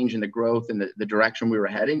the change and the growth and the direction we were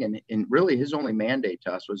heading. And really his only mandate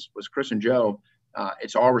to us was Chris and Joe,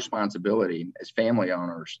 it's our responsibility as family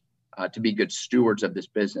owners to be good stewards of this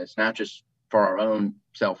business, not just for our own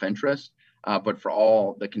self-interest, but for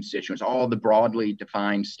all the constituents, all the broadly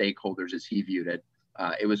defined stakeholders as he viewed it.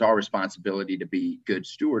 It was our responsibility to be good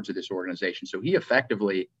stewards of this organization. So he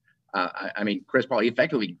effectively, Chris Paul, he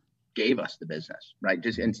effectively gave us the business, right?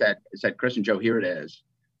 And said, Chris and Joe, here it is.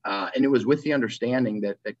 And it was with the understanding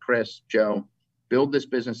that Chris, Joe, build this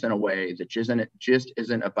business in a way that just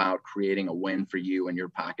isn't about creating a win for you and your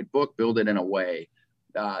pocketbook. Build it in a way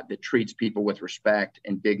that treats people with respect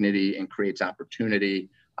and dignity and creates opportunity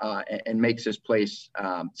and makes this place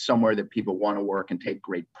somewhere that people want to work and take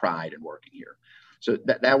great pride in working here. So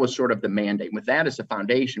that was sort of the mandate. With that as the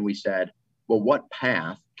foundation, we said, well, what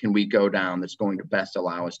path can we go down that's going to best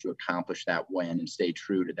allow us to accomplish that win and stay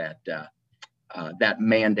true to that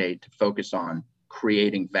mandate to focus on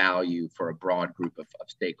creating value for a broad group of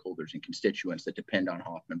stakeholders and constituents that depend on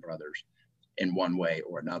Hoffman Brothers in one way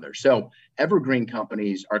or another. So evergreen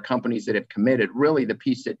companies are companies that have committed. Really, the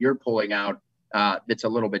piece that you're pulling out that's a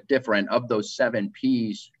little bit different of those 7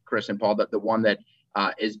 Ps, Chris and Paul, the one that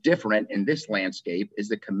is different in this landscape is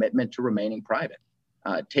the commitment to remaining private,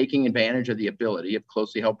 taking advantage of the ability of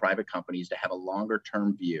closely held private companies to have a longer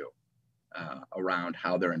term view around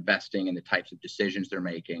how they're investing and the types of decisions they're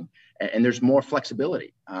making. And there's more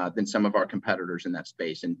flexibility than some of our competitors in that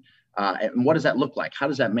space. And what does that look like? How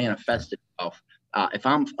does that manifest itself? If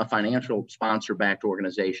I'm a financial sponsor-backed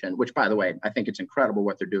organization, which, by the way, I think it's incredible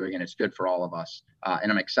what they're doing and it's good for all of us. And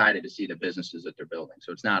I'm excited to see the businesses that they're building.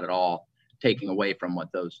 So it's not at all taking away from what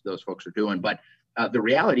those folks are doing. But the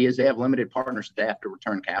reality is they have limited partners that they have to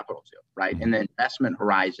return capital to, right? And the investment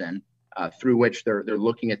horizon through which they're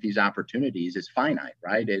looking at these opportunities is finite,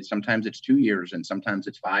 right? Sometimes it's 2 years and sometimes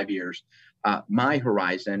it's 5 years. My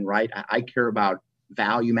horizon, right? I care about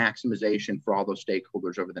value maximization for all those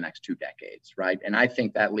stakeholders over the next 2 decades, right? And I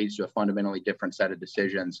think that leads to a fundamentally different set of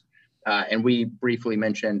decisions. And we briefly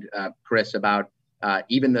mentioned, Chris, about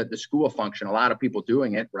even the school function, a lot of people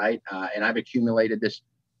doing it, right? And I've accumulated this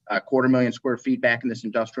 250,000 square feet back in this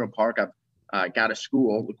industrial park. I've got a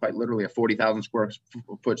school, quite literally a 40,000 square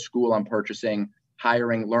foot school I'm purchasing,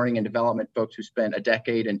 hiring learning and development folks who spent a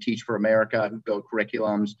decade in Teach for America, who built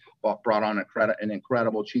curriculums, brought on an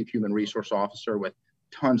incredible chief human resource officer with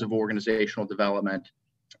tons of organizational development,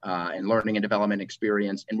 and learning and development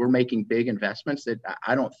experience. And we're making big investments that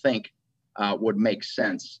I don't think would make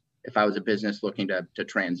sense if I was a business looking to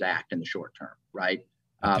transact in the short term, right?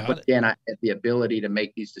 But again, I have the ability to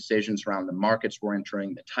make these decisions around the markets we're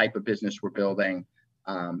entering, the type of business we're building,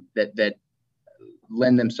 that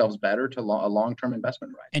lend themselves better to a long-term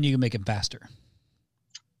investment, right? And you can make it faster.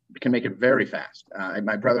 We can make it very fast.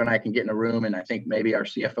 My brother and I can get in a room, and I think maybe our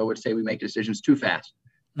CFO would say we make decisions too fast.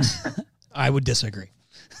 I would disagree.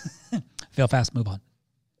 Fail fast, move on.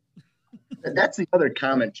 That's the other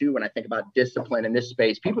comment too. When I think about discipline in this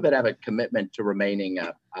space, people that have a commitment to remaining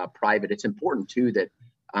private, it's important too that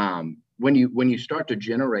when you start to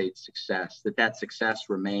generate success, that success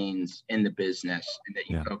remains in the business, and that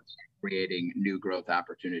you focus on creating new growth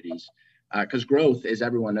opportunities. Because growth, as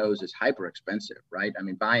everyone knows, is hyper expensive, right? I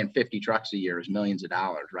mean, buying 50 trucks a year is millions of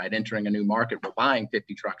dollars, right? Entering a new market where buying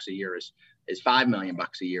 50 trucks a year is $5 million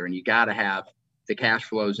a year, and you got to have the cash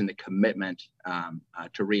flows and the commitment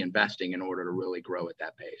to reinvesting in order to really grow at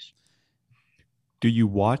that pace. Do you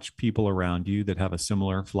watch people around you that have a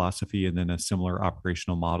similar philosophy and then a similar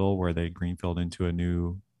operational model where they greenfield into a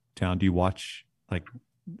new town? Do you watch, like,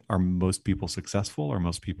 are most people successful or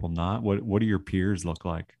most people not? What do your peers look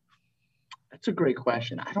like? That's a great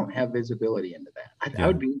question. I don't have visibility into that.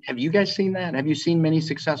 Have you guys seen that? Have you seen many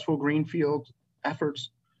successful greenfield efforts?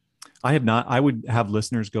 I have not. I would have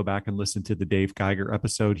listeners go back and listen to the Dave Geiger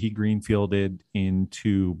episode. He greenfielded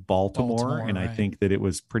into Baltimore, and I think that it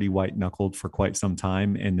was pretty white knuckled for quite some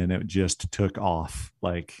time. And then it just took off.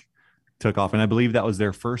 And I believe that was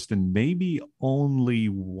their first and maybe only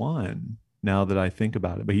one, now that I think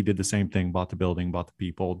about it. But he did the same thing, bought the building, bought the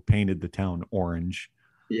people, painted the town orange.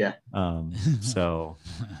 Yeah. So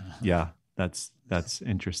yeah, that's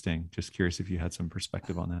interesting. Just curious if you had some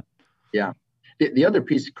perspective on that. Yeah. The other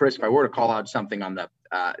piece, Chris, if I were to call out something on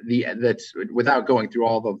that's without going through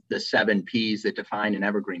all the 7 Ps that define an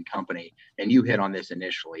evergreen company, and you hit on this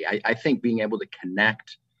initially, I think being able to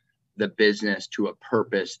connect the business to a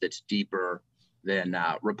purpose that's deeper than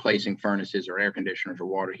replacing furnaces or air conditioners or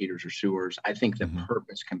water heaters or sewers. I think the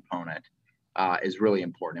purpose component is really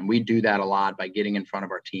important. And we do that a lot by getting in front of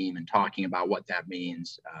our team and talking about what that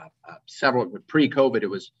means. Pre-COVID, it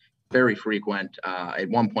was very frequent, at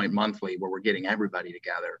one point monthly, where we're getting everybody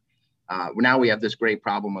together. Now we have this great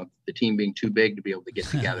problem of the team being too big to be able to get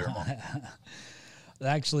together.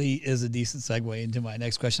 That actually is a decent segue into my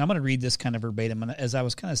next question. I'm going to read this kind of verbatim. As I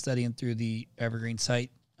was kind of studying through the Evergreen site,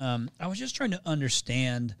 I was just trying to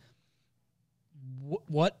understand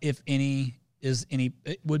what, if any,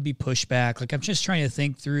 would be pushback. Like, I'm just trying to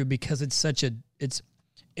think through, because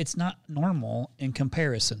it's not normal in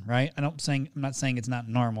comparison, right? I'm not saying it's not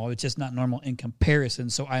normal. It's just not normal in comparison.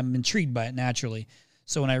 So I'm intrigued by it naturally.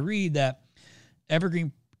 So when I read that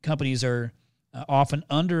evergreen companies are often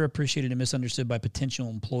underappreciated and misunderstood by potential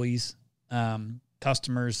employees,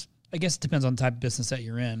 customers, I guess it depends on the type of business that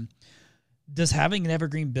you're in. Does having an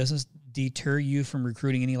evergreen business deter you from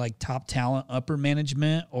recruiting any like top talent, upper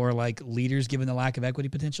management, or like leaders given the lack of equity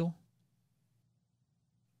potential?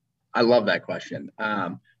 I love that question.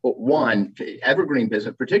 Well, one, evergreen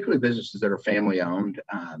business, particularly businesses that are family owned,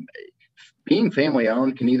 being family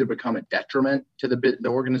owned can either become a detriment to the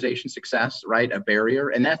organization's success, right? A barrier.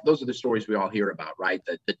 And those are the stories we all hear about, right?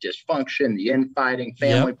 The dysfunction, the infighting,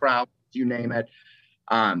 family problems, you name it.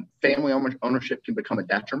 Family ownership can become a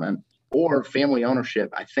detriment, or family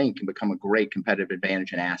ownership, I think, can become a great competitive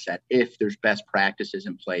advantage and asset if there's best practices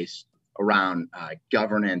in place around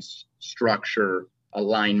governance, structure,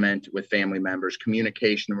 alignment with family members,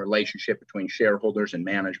 communication and relationship between shareholders and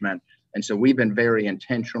management. And so we've been very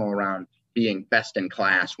intentional around being best in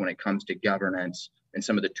class when it comes to governance and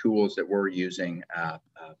some of the tools that we're using,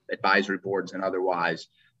 advisory boards and otherwise,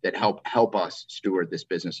 that help us steward this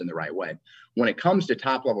business in the right way. When it comes to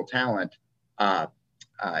top level talent,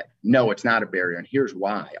 no, it's not a barrier. And here's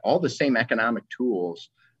why. All the same economic tools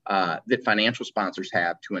that financial sponsors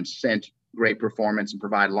have to incent great performance and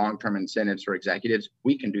provide long-term incentives for executives,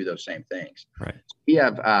 we can do those same things. Right. We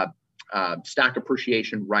have stock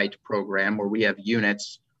appreciation right program where we have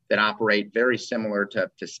units that operate very similar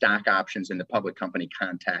to stock options in the public company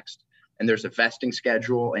context. And there's a vesting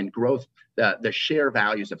schedule and growth. The share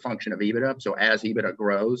value is a function of EBITDA. So as EBITDA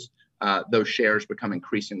grows, those shares become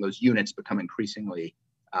those units become increasingly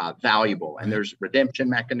valuable. And there's redemption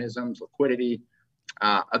mechanisms, liquidity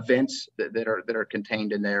events that are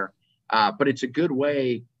contained in there. But it's a good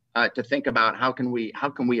way to think about how can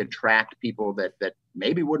we attract people that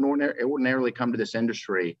maybe wouldn't ordinarily come to this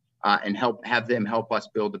industry and have them help us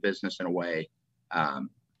build the business in a way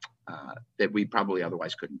that we probably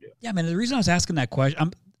otherwise couldn't do. Yeah, man. The reason I was asking that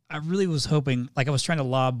question, I really was hoping, like I was trying to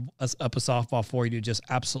lob us up a softball for you to just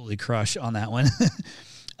absolutely crush on that one.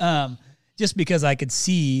 Just because I could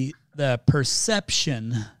see the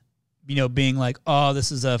perception, being like, oh,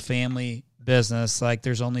 this is a family business. Like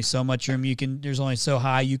there's only so much room there's only so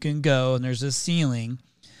high you can go, and there's a ceiling.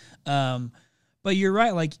 But you're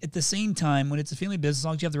right. Like at the same time, when it's a family business, as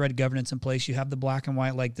long as you have the right governance in place, you have the black and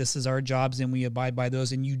white, like this is our jobs and we abide by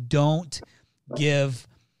those, and you don't give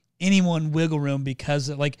anyone wiggle room because,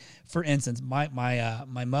 like, for instance, my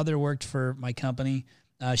mother worked for my company.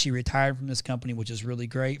 She retired from this company, which is really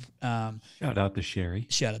great. Shout out to Sherry.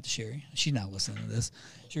 She's not listening to this.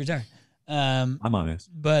 She retired. I'm honest.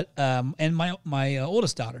 But and my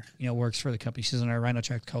oldest daughter, works for the company. She's on our Rhino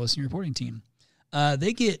Track Call Listening reporting team.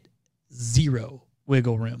 They get zero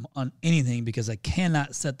wiggle room on anything because I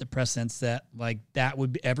cannot set the precedence that like that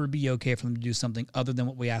would ever be okay for them to do something other than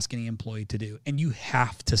what we ask any employee to do. And you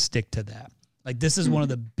have to stick to that. Like this is one of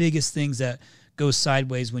the biggest things that goes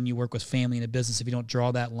sideways when you work with family in a business. If you don't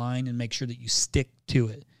draw that line and make sure that you stick to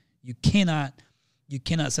it, you cannot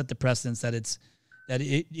set the precedence that it's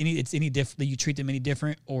any different, that you treat them any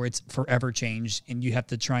different, or it's forever changed and you have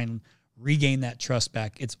to try and regain that trust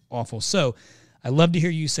back. It's awful. So I love to hear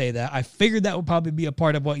you say that. I figured that would probably be a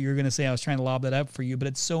part of what you were going to say. I was trying to lob that up for you, but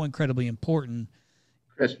it's so incredibly important.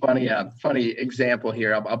 Chris, funny example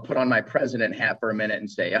here. I'll put on my president hat for a minute and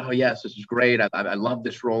say, oh, yes, this is great. I love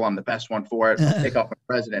this role. I'm the best one for it. I'll take off my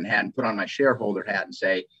president hat and put on my shareholder hat and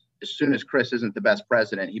say, as soon as Chris isn't the best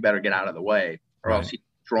president, he better get out of the way or else he's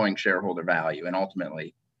destroying shareholder value. And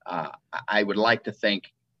ultimately, I would like to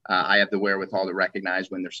think I have the wherewithal to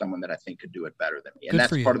recognize when there's someone that I think could do it better than me. And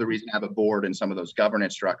that's part of the reason I have a board and some of those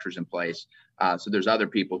governance structures in place. So there's other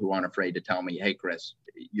people who aren't afraid to tell me, hey, Chris,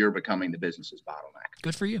 you're becoming the business's bottleneck.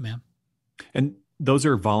 Good for you, man. And those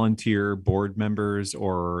are volunteer board members,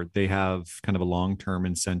 or they have kind of a long-term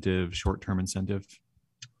incentive, short-term incentive?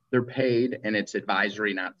 They're paid, and it's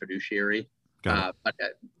advisory, not fiduciary. But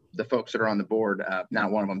the folks that are on the board,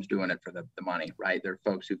 not one of them is doing it for the money, right? They're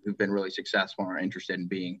folks who've been really successful and are interested in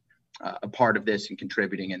being a part of this and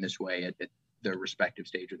contributing in this way at their respective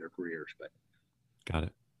stage of their careers. But got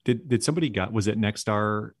it. Did somebody was it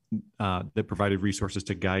Nexstar that provided resources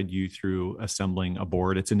to guide you through assembling a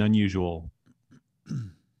board? It's an unusual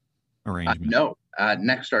arrangement. No,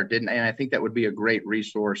 Nexstar didn't. And I think that would be a great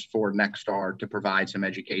resource for Nexstar to provide some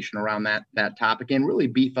education around that topic and really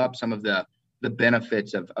beef up some of the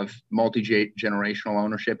benefits of multi-generational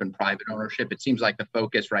ownership and private ownership. It seems like the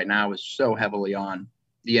focus right now is so heavily on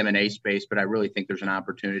the M&A space, but I really think there's an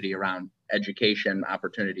opportunity around education,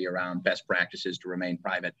 opportunity around best practices to remain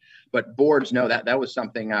private. But boards know that was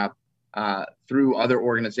something through other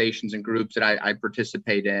organizations and groups that I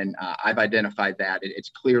participate in. I've identified that it's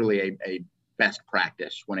clearly a best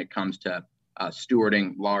practice when it comes to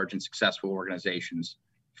stewarding large and successful organizations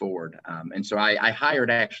forward. And so I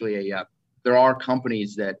hired actually there are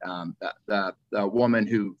companies that the woman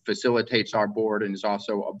who facilitates our board and is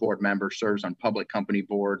also a board member serves on public company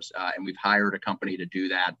boards. And we've hired a company to do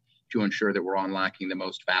that to ensure that we're unlocking the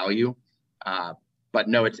most value. But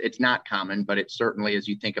no, it's not common, but it certainly, as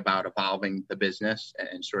you think about evolving the business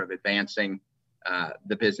and sort of advancing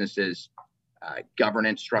the business's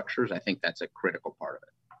governance structures, I think that's a critical part of it.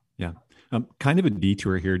 Yeah. Kind of a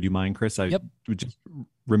detour here. Do you mind, Chris? I just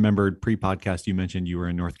remembered pre-podcast you mentioned you were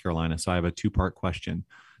in North Carolina. So I have a two-part question.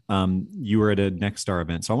 You were at a Nexstar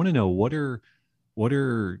event. So I want to know what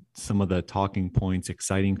are some of the talking points,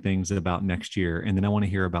 exciting things about next year? And then I want to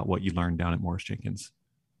hear about what you learned down at Morris Jenkins.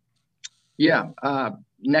 Yeah.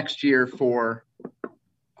 Next year for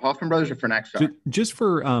Hoffman Brothers or for Nexstar? Just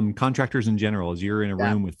for contractors in general, as you're in a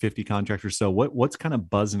room with 50 contractors. So what's kind of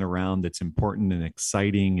buzzing around that's important and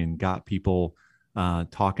exciting and got people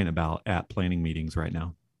talking about at planning meetings right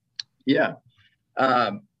now? Yeah.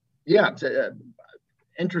 It's an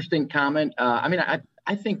interesting comment.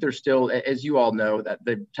 I think there's still, as you all know, that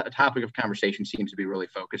the topic of conversation seems to be really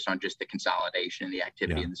focused on just the consolidation and the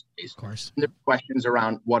activity in the space. Of course. And there are questions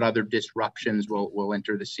around what other disruptions will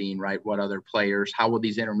enter the scene, right? What other players? How will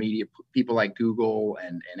these intermediate people like Google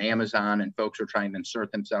and Amazon and folks who are trying to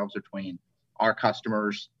insert themselves between our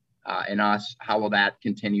customers and us? How will that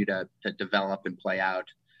continue to develop and play out?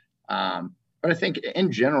 But I think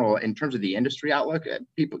in general, in terms of the industry outlook,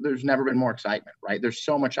 there's never been more excitement, right? There's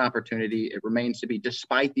so much opportunity. It remains to be,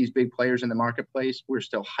 despite these big players in the marketplace, we're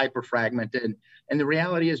still hyper fragmented. And the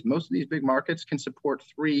reality is most of these big markets can support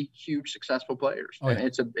 3 huge successful players. Oh, yeah. And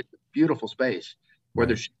it's a beautiful space where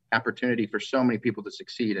there's opportunity for so many people to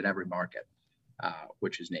succeed in every market,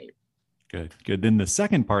 which is neat. Good, good. Then the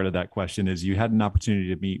second part of that question is you had an opportunity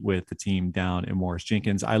to meet with the team down in Morris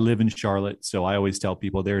Jenkins. I live in Charlotte, so I always tell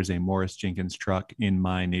people there's a Morris Jenkins truck in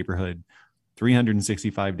my neighborhood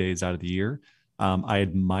 365 days out of the year. I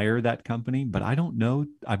admire that company, but I don't know.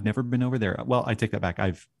 I've never been over there. Well, I take that back.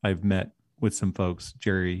 I've met with some folks,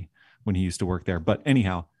 Jerry, when he used to work there. But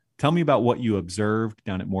anyhow, tell me about what you observed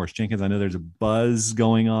down at Morris Jenkins. I know there's a buzz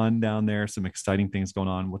going on down there, some exciting things going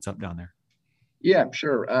on. What's up down there? Yeah,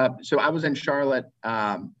 sure. So I was in Charlotte.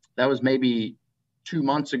 That was maybe 2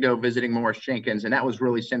 months ago visiting Morris Jenkins, and that was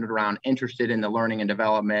really centered around interested in the learning and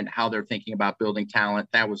development, how they're thinking about building talent.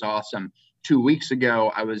 That was awesome. 2 weeks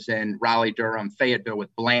ago, I was in Raleigh, Durham, Fayetteville with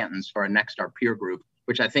Blanton's for our Nexstar peer group,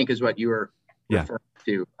 which I think is what you were referring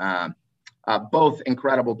to. Both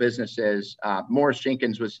incredible businesses. Morris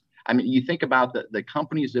Jenkins was, I mean, you think about the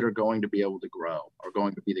companies that are going to be able to grow are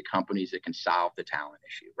going to be the companies that can solve the talent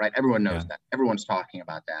issue, right? Everyone knows that. Everyone's talking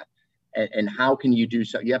about that. And how can you do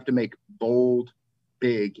so? You have to make bold,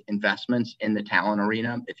 big investments in the talent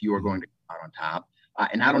arena if you are going to come out on top.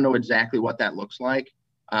 And I don't know exactly what that looks like,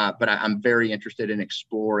 but I'm very interested in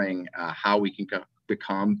exploring how we can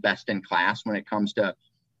become best in class when it comes to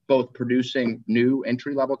both producing new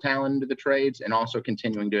entry-level talent into the trades and also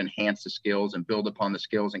continuing to enhance the skills and build upon the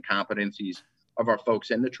skills and competencies of our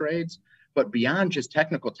folks in the trades. But beyond just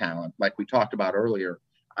technical talent, like we talked about earlier,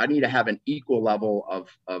 I need to have an equal level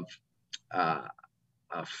of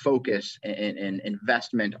focus and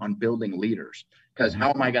investment on building leaders. Because how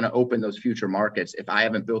am I going to open those future markets if I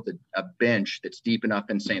haven't built a bench that's deep enough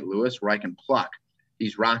in St. Louis where I can pluck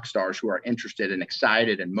these rock stars who are interested and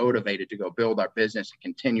excited and motivated to go build our business and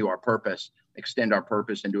continue our purpose, extend our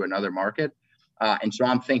purpose into another market. And so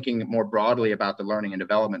I'm thinking more broadly about the learning and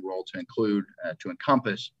development role to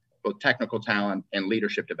encompass both technical talent and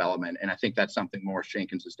leadership development. And I think that's something Morris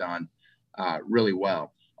Jenkins has done really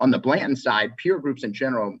well. On the Blanton side, peer groups in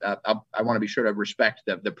general, I want to be sure to respect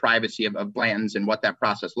the privacy of Blanton's and what that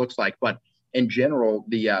process looks like. But in general,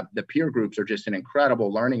 the peer groups are just an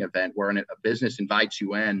incredible learning event where a business invites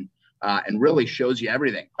you in and really shows you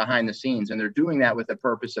everything behind the scenes. And they're doing that with the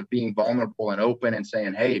purpose of being vulnerable and open and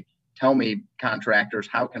saying, hey, tell me, contractors,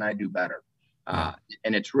 how can I do better?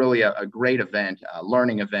 And it's really a great event, a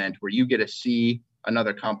learning event where you get to see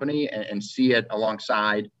another company and see it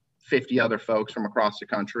alongside 50 other folks from across the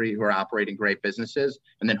country who are operating great businesses,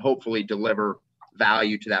 and then hopefully deliver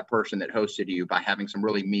value to that person that hosted you by having some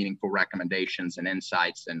really meaningful recommendations and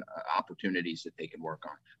insights and opportunities that they can work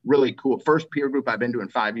on. Really cool. First peer group I've been to in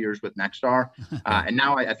 5 years with Nexstar. And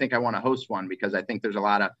now I think I want to host one because I think there's a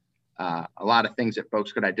lot of things that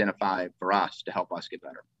folks could identify for us to help us get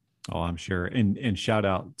better. Oh, I'm sure. And shout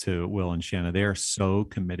out to Will and Shanna. They are so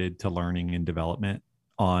committed to learning and development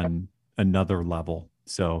on another level.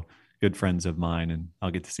 So good friends of mine, and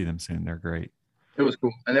I'll get to see them soon. They're great. It was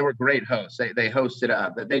cool. And they were great hosts. They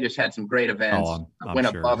hosted they just had some great events. I'm went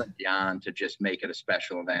sure. above and beyond to just make it a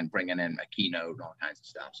special event, bringing in a keynote and all kinds of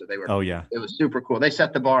stuff. So they were, it was super cool. They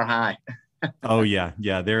set the bar high. Oh yeah.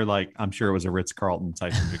 Yeah. They're like, I'm sure it was a Ritz-Carlton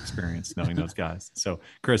type of experience knowing those guys. So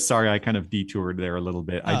Chris, sorry, I kind of detoured there a little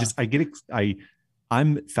bit.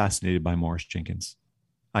 I'm fascinated by Morris Jenkins.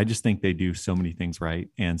 I just think they do so many things right.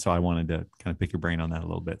 And so I wanted to kind of pick your brain on that a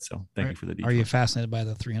little bit. So thank you for the detail. Are you fascinated by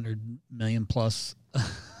the 300 million plus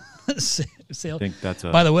sale? I think that's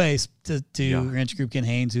by the way, to Ranch Group Ken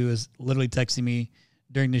Haynes, who is literally texting me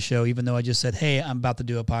during the show, even though I just said, hey, I'm about to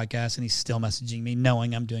do a podcast, and he's still messaging me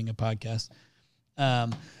knowing I'm doing a podcast.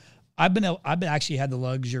 I've actually had the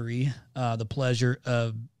luxury, the pleasure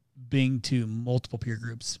of being to multiple peer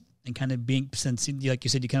groups and kind of being, since like you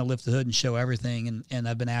said, you kind of lift the hood and show everything. And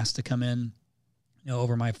I've been asked to come in,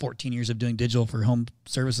 over my 14 years of doing digital for home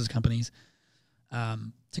services companies,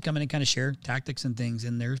 to come in and kind of share tactics and things.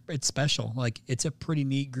 And it's special. Like, it's a pretty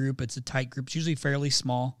neat group. It's a tight group. It's usually fairly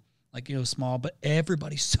small, small, but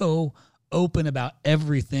everybody's so open about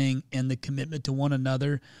everything and the commitment to one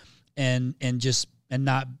another and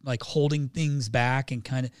not like holding things back, and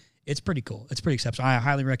kind of, it's pretty cool. It's pretty exceptional. I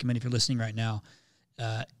highly recommend, if you're listening right now,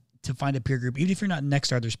 to find a peer group. Even if you're not in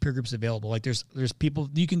Nexstar, there's peer groups available. Like there's people,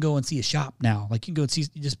 you can go and see a shop now. Like you can go and see,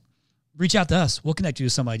 just reach out to us. We'll connect you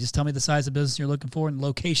with somebody. Just tell me the size of business you're looking for and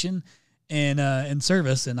location and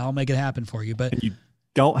service, and I'll make it happen for you. But you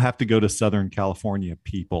don't have to go to Southern California,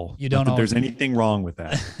 people. You don't. Not that there's anything wrong with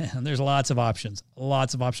that. There's lots of options all over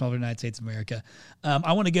the United States of America.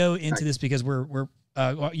 I want to go into this because we're you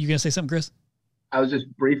going to say something, Chris? I was just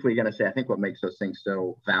briefly going to say, I think what makes those things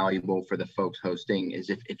so valuable for the folks hosting is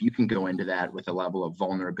if you can go into that with a level of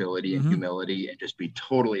vulnerability and humility and just be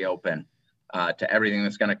totally open to everything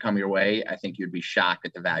that's going to come your way, I think you'd be shocked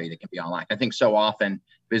at the value that can be unlocked. I think so often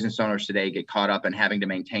business owners today get caught up in having to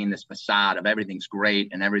maintain this facade of everything's great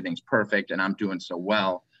and everything's perfect and I'm doing so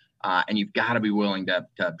well. And you've got to be willing to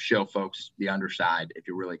show folks the underside if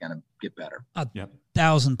you're really going to get better.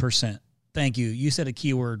 1,000%. Thank you. You said a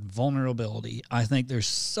keyword, vulnerability. I think there's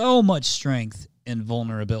so much strength in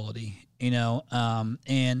vulnerability,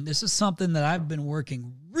 and this is something that I've been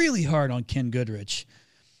working really hard on Ken Goodrich.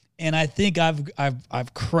 And I think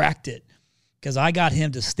I've cracked it because I got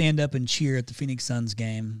him to stand up and cheer at the Phoenix Suns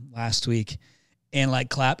game last week and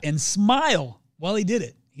clap and smile while he did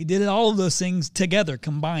it. He did all of those things together,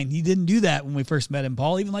 combined. He didn't do that when we first met him,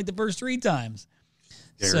 Paul, even the first 3 times.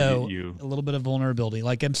 So a little bit of vulnerability.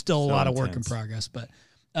 I'm still a lot of work in progress, but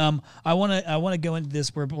I want to go into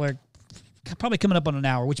this. We're probably coming up on an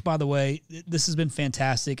hour, which, by the way, this has been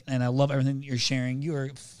fantastic, and I love everything that you're sharing. You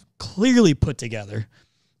are clearly put together.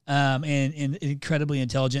 And incredibly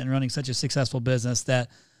intelligent and running such a successful business that,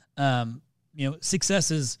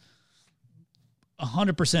 success is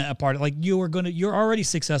 100% a part of you're already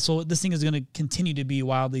successful. This thing is going to continue to be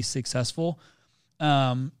wildly successful,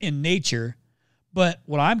 in nature. But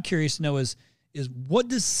what I'm curious to know is what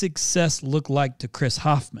does success look like to Chris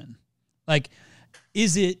Hoffman?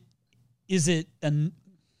 Is it let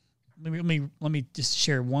me just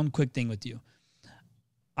share one quick thing with you.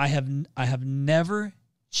 I have never,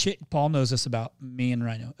 Paul knows this about me and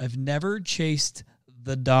Rhino. I've never chased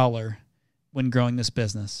the dollar when growing this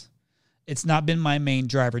business. It's not been my main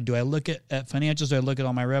driver. Do I look at financials? Do I look at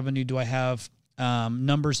all my revenue? Do I have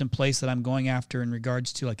numbers in place that I'm going after in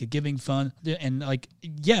regards to a giving fund? And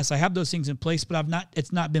yes, I have those things in place, but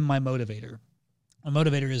it's not been my motivator. My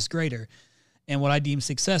motivator is greater. And what I deem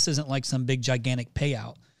success isn't some big gigantic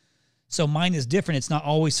payout. So mine is different. It's not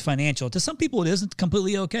always financial. To some people, it isn't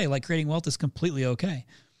completely okay. Creating wealth is completely okay.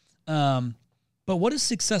 But what does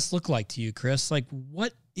success look like to you, Chris?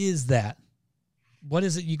 What is that? What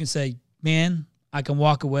is it you can say, man, I can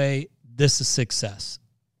walk away, this is success?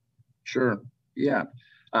 Sure. Yeah.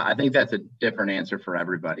 I think that's a different answer for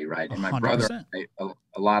everybody, right? And my 100%. Brother,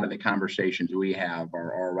 a lot of the conversations we have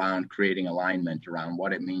are around creating alignment around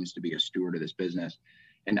what it means to be a steward of this business.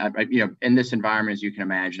 And in this environment, as you can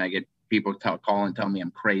imagine, I get people call and tell me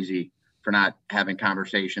I'm crazy for not having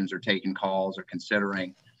conversations or taking calls or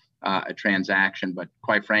considering a transaction. But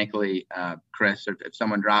quite frankly, Chris, if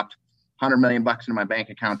someone dropped $100 million into my bank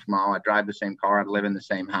account tomorrow, I'd drive the same car, I'd live in the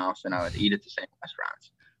same house, and I would eat at the same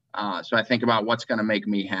restaurants. So I think about what's going to make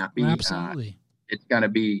me happy. Absolutely. It's going to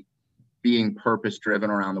be being purpose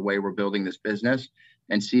driven around the way we're building this business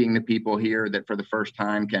and seeing the people here that for the first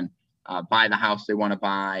time can buy the house they want to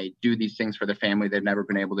buy, do these things for their family they've never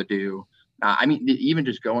been able to do. Even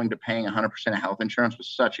just going to paying 100% of health insurance was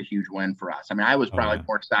such a huge win for us. I was probably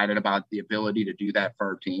more excited about the ability to do that for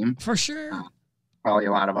our team. For sure. Probably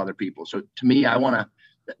a lot of other people. So to me,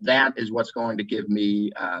 that is what's going to give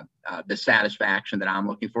me the satisfaction that I'm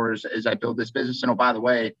looking for as I build this business. And by the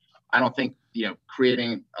way, I don't think,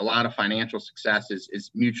 creating a lot of financial success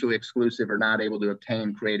is mutually exclusive or not able to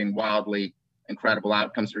obtain creating wildly incredible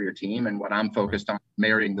outcomes for your team. And what I'm focused on,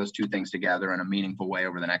 marrying those two things together in a meaningful way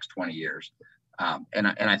over the next 20 years. And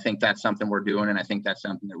I think that's something we're doing. And I think that's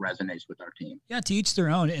something that resonates with our team. Yeah. To each their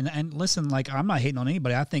own. And listen, I'm not hating on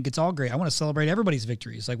anybody. I think it's all great. I want to celebrate everybody's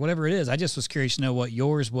victories, whatever it is. I just was curious to know what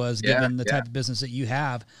yours was, given the type of business that you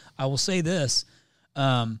have. I will say this,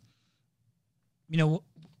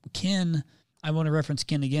 Ken, I want to reference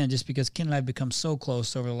Ken again, just because Ken and I have become so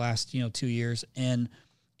close over the last, 2 years. And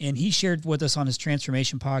he shared with us on his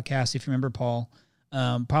transformation podcast, if you remember, Paul,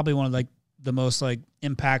 probably one of the most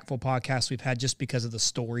impactful podcasts we've had, just because of the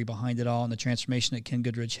story behind it all and the transformation that Ken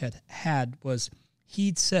Goodrich had was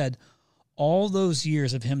he'd said all those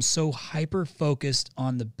years of him so hyper focused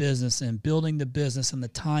on the business and building the business and the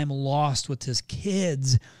time lost with his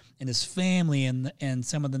kids and his family and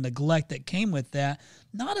some of the neglect that came with that,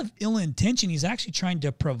 not of ill intention. He's actually trying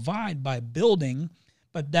to provide by building,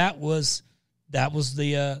 but that was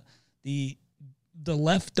the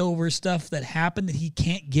leftover stuff that happened that he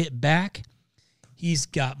can't get back. He's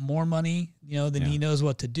got more money, than he knows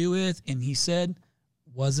what to do with. And he said,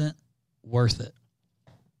 wasn't worth it.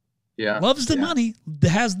 Yeah. Loves the money,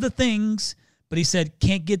 has the things, but he said,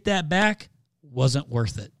 can't get that back. Wasn't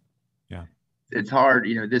worth it. Yeah. It's hard.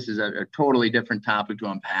 This is a totally different topic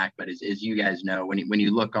to unpack, but as you guys know, when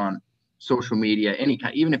you look on social media,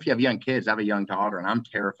 even if you have young kids, I have a young daughter and I'm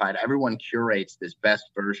terrified. Everyone curates this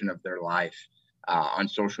best version of their life on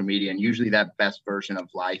social media. And usually that best version of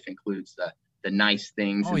life includes the nice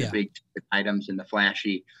things the big items and the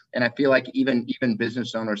flashy. And I feel like even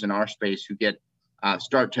business owners in our space who get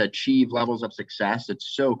start to achieve levels of success,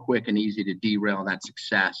 it's so quick and easy to derail that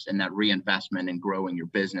success and that reinvestment in growing your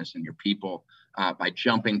business and your people by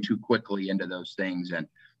jumping too quickly into those things. And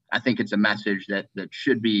I think it's a message that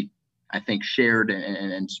should be, I think, shared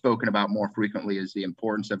and spoken about more frequently, is the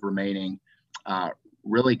importance of remaining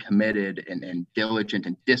really committed and diligent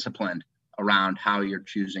and disciplined around how you're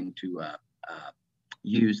choosing to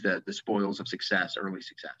use the spoils of success, early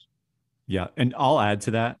success. Yeah. And I'll add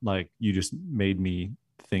to that, like, you just made me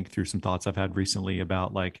think through some thoughts I've had recently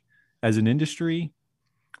about, like, as an industry,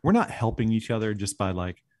 we're not helping each other just by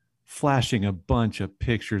like flashing a bunch of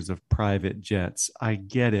pictures of private jets. I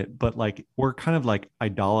get it. But like, we're kind of like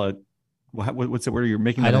what's the word? You're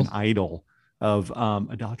making that an idol of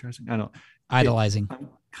idolatrizing. I don't idolizing. I'm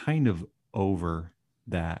kind of over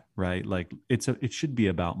that, right? Like, it should be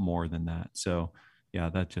about more than that. So yeah,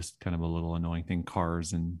 that's just kind of a little annoying thing.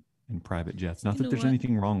 Cars and private jets. Not that there's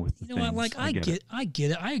anything wrong with the things. Like, I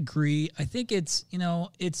get it. I agree. I think it's,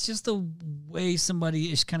 it's just the way somebody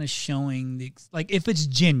is kind of showing like, if it's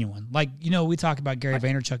genuine, like, we talk about Gary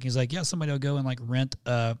Vaynerchuk. He's like, yeah, somebody will go and like rent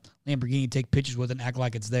a Lamborghini, take pictures with it and act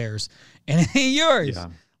like it's theirs. And it ain't yours. Yeah.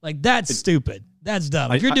 Like, that's stupid. That's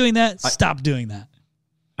dumb. If you're doing that, stop doing that.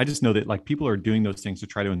 I just know that, like, people are doing those things to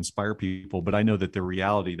try to inspire people, but I know that the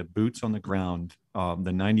reality, the boots on the ground,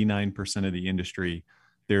 the 99% of the industry,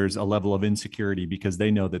 there's a level of insecurity because they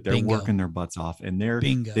know that they're working their butts off and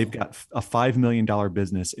they've got a $5 million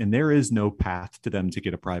business and there is no path to them to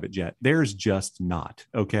get a private jet. There's just not.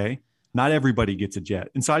 Okay. Not everybody gets a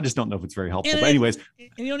jet. And so I just don't know if it's very helpful, but anyways. And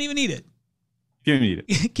you don't even need it. You don't need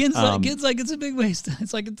it. Kids like, it's a big waste.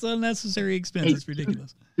 It's like, it's unnecessary expense. It's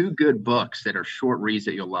ridiculous. Two good books that are short reads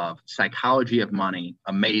that you'll love. Psychology of Money.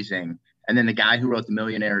 Amazing. And then the guy who wrote The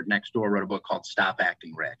Millionaire Next Door wrote a book called Stop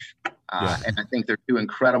Acting Rich. And I think they're two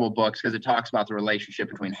incredible books because it talks about the relationship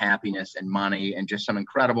between happiness and money and just some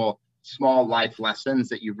incredible small life lessons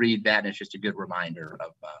that you read that. And it's just a good reminder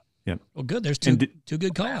of. Well, good. There's two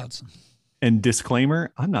good call outs. And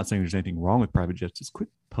disclaimer, I'm not saying there's anything wrong with private jets. Just quit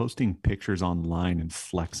posting pictures online and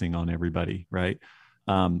flexing on everybody, right?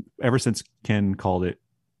 Ever since Ken called it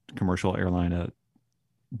commercial airline a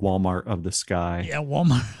Walmart of the sky. Yeah,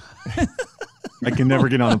 Walmart. I can never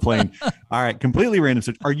get on a plane. All right, completely random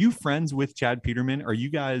search. Are you friends with Chad Peterman? Are you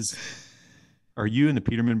and the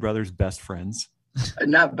Peterman brothers best friends?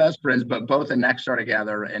 Not best friends, but both and Nexstar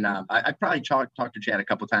together. And I probably talk to Chad a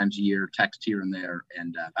couple times a year, text here and there.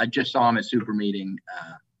 And I just saw him at Super Meeting.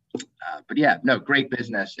 But yeah, no, great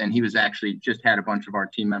business. And he was actually just had a bunch of our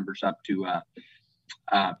team members up to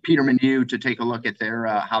Peterman U to take a look at their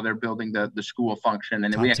how they're building the school function.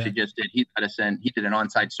 And then we actually just did, he did an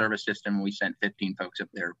on-site service system. And we sent 15 folks up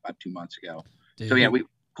there about 2 months ago. Dude. So yeah, we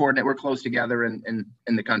coordinate, we're close together in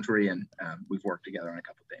the country, and we've worked together on a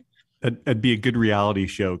couple of things. That'd be a good reality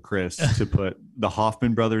show, Chris, to put the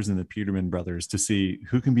Hoffman brothers and the Peterman brothers to see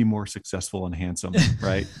who can be more successful and handsome,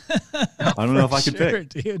 right? I don't know if I could pick.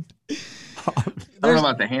 Dude. I don't know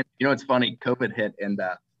about the hand. It's funny. COVID hit and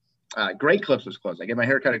Great Clips was closed. I get my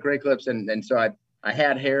hair cut at Great Clips, and so I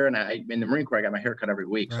had hair, and in the Marine Corps I got my hair cut every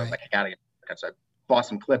week. So I was like, I gotta get a haircut. So I bought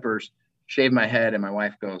some clippers, shaved my head, and my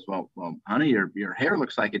wife goes, well, honey, your hair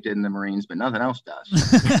looks like it did in the Marines, but nothing else does.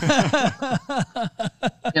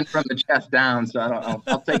 And from the chest down, so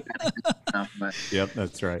I'll take that. Yep,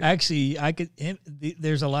 that's right. Actually,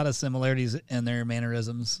 there's a lot of similarities in their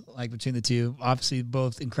mannerisms, like between the two. Obviously,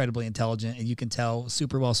 both incredibly intelligent, and you can tell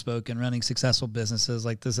super well spoken, running successful businesses.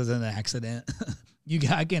 Like, this isn't an accident.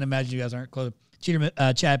 I can't imagine you guys aren't close.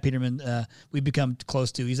 Chad Peterman, we've become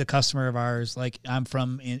close to. He's a customer of ours. Like, I'm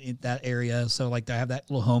from in that area, so like I have that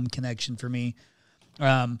little home connection for me.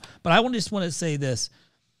 But I just want to say this,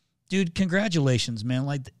 dude. Congratulations, man!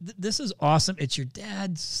 Like, this is awesome. It's your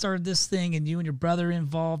dad started this thing, and you and your brother are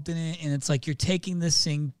involved in it, and it's like you're taking this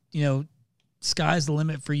thing. Sky's the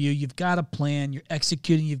limit for you. You've got a plan. You're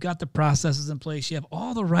executing. You've got the processes in place. You have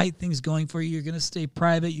all the right things going for you. You're going to stay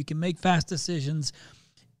private. You can make fast decisions.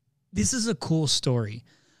 This is a cool story.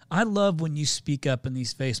 I love when you speak up in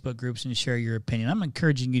these Facebook groups and share your opinion. I'm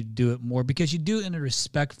encouraging you to do it more because you do it in a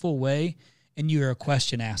respectful way, and you're a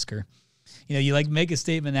question asker. You like make a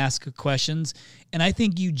statement, ask questions, and I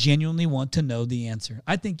think you genuinely want to know the answer.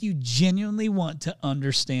 I think you genuinely want to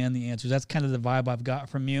understand the answers. That's kind of the vibe I've got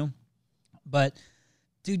from you. But,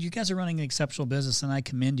 dude, you guys are running an exceptional business, and I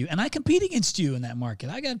commend you. And I compete against you in that market.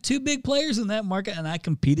 I got two big players in that market, and I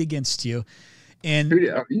compete against you. And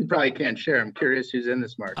you probably can't share. I'm curious who's in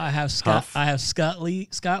this market. I have Scott Lee,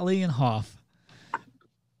 and Hoff.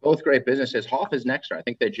 Both great businesses. Hoff is Nexstar. I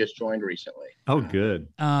think they just joined recently. Oh, good.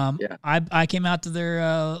 Yeah. I came out to their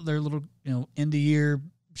little end of year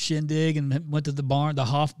shindig and went to the barn, the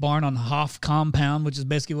Hoff barn on Hoff compound, which is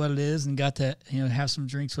basically what it is, and got to have some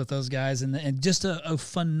drinks with those guys, and just a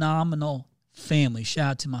phenomenal family.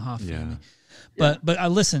 Shout out to my Hoff family. But I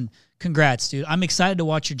listen, congrats, dude. I'm excited to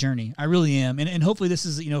watch your journey. I really am, and hopefully this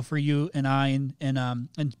is for you and I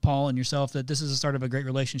and Paul and yourself, that this is the start of a great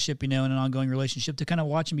relationship, and an ongoing relationship to kind of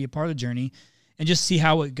watch and be a part of the journey. And just see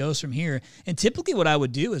how it goes from here. And typically what I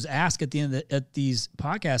would do is ask at the end at these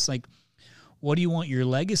podcasts, like, what do you want your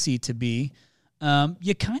legacy to be?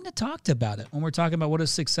 You kind of talked about it when we're talking about what does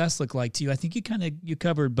success look like to you. I think you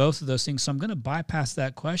covered both of those things. So I'm going to bypass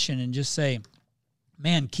that question and just say,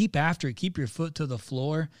 man, keep after it. Keep your foot to the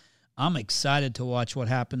floor. I'm excited to watch what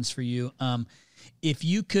happens for you. If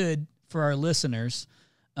you could, for our listeners,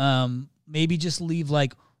 maybe just leave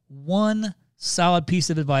like one solid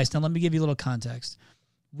piece of advice. Now, let me give you a little context.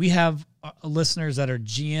 We have listeners that are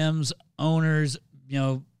GMs, owners,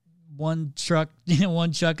 one truck in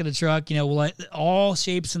a truck, all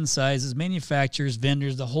shapes and sizes, manufacturers,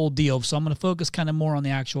 vendors, the whole deal. So I'm going to focus kind of more on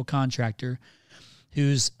the actual contractor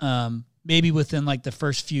who's maybe within like the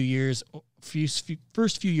first few years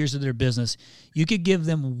of their business. You could give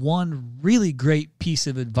them one really great piece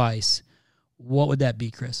of advice. What would that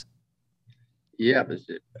be, Chris? Yeah,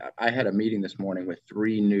 I had a meeting this morning with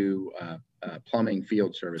 3 new plumbing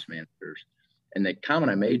field service managers. And the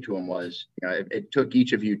comment I made to them was, it took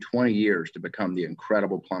each of you 20 years to become the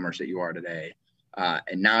incredible plumbers that you are today.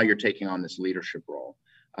 And now you're taking on this leadership role.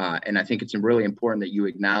 And I think it's really important that you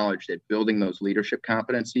acknowledge that building those leadership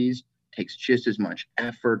competencies takes just as much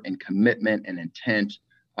effort and commitment and intent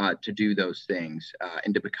to do those things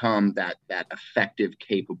and to become that effective,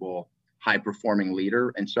 capable, high-performing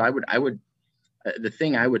leader. And so I would the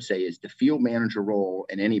thing I would say is the field manager role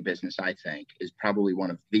in any business, I think, is probably one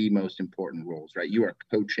of the most important roles, right? You are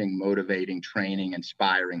coaching, motivating, training,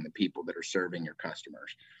 inspiring the people that are serving your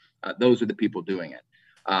customers. Those are the people doing it.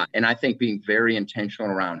 And I think being very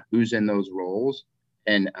intentional around who's in those roles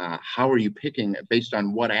and how are you picking, based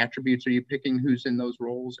on what attributes are you picking who's in those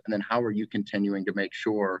roles? And then how are you continuing to make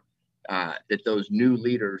sure that those new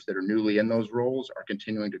leaders that are newly in those roles are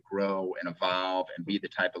continuing to grow and evolve and be the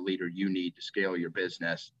type of leader you need to scale your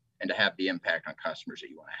business and to have the impact on customers that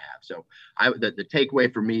you want to have. So the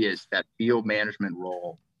takeaway for me is that field management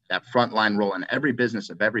role, that frontline role, and every business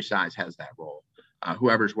of every size has that role.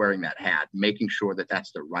 Whoever's wearing that hat, making sure that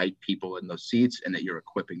that's the right people in those seats and that you're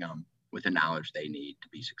equipping them with the knowledge they need to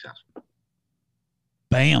be successful.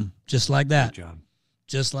 Bam. Just like that. Good job.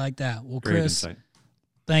 Just like that. Well, Great Chris, insight.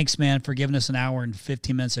 Thanks, man, for giving us an hour and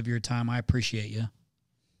 15 minutes of your time. I appreciate you.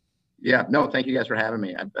 Yeah, no, thank you guys for having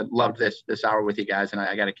me. I loved this hour with you guys, and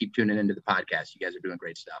I got to keep tuning into the podcast. You guys are doing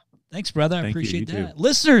great stuff. Thanks, brother. I Thank you. appreciate You that. too.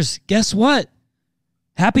 Listeners, guess what?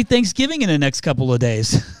 Happy Thanksgiving in the next couple of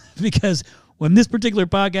days because when this particular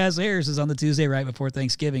podcast airs is on the Tuesday right before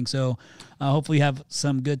Thanksgiving. So hopefully you have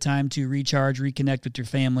some good time to recharge, reconnect with your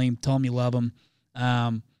family, tell them you love them,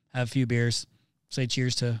 have a few beers. Say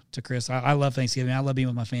cheers to Chris. I love Thanksgiving. I love being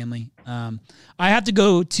with my family. I have to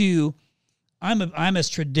go to. I'm as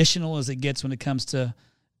traditional as it gets when it comes to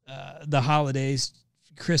the holidays,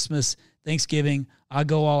 Christmas, Thanksgiving. I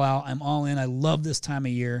go all out. I'm all in. I love this time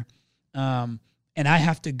of year, and I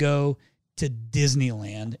have to go to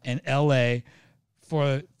Disneyland in LA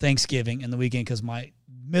for Thanksgiving in the weekend because my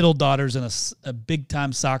middle daughter's in a big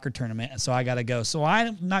time soccer tournament, and so I got to go. So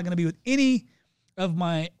I'm not going to be with any of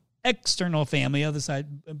my external family,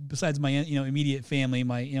 besides my immediate family,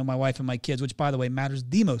 my wife and my kids, which by the way matters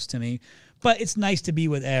the most to me. But it's nice to be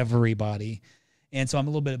with everybody, and so I'm a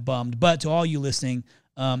little bit bummed. But to all you listening,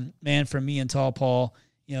 man, from me and Tall Paul,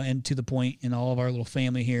 and to the point, and all of our little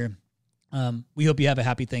family here, we hope you have a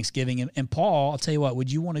happy Thanksgiving. And Paul, I'll tell you what,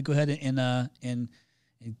 would you want to go ahead and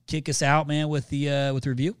kick us out, man, with the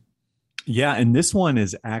review? Yeah, and this one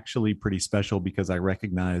is actually pretty special because I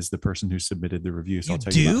recognize the person who submitted the review. So I'll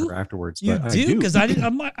tell you about her afterwards. You do? Because I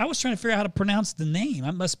was trying to figure out how to pronounce the name.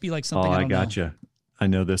 It must be like something. I gotcha. I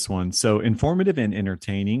know this one. So informative and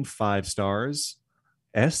entertaining, 5 stars.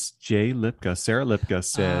 S.J. Lipka, Sarah Lipka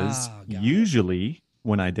says, usually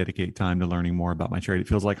when I dedicate time to learning more about my trade, it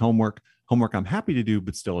feels like homework I'm happy to do,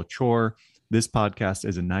 but still a chore. This podcast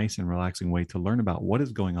is a nice and relaxing way to learn about what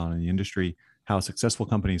is going on in the industry, how successful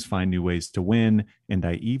companies find new ways to win, and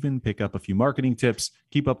I even pick up a few marketing tips.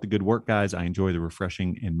 Keep up the good work, guys. I enjoy the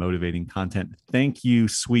refreshing and motivating content. Thank you,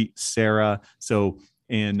 sweet Sarah. So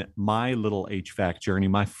in my little HVAC journey,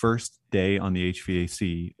 my first day on the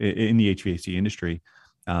HVAC industry,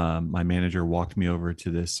 my manager walked me over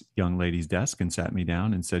to this young lady's desk and sat me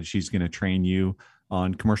down and said, she's going to train you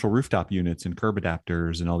on commercial rooftop units and curb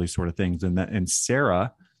adapters and all these sort of things. And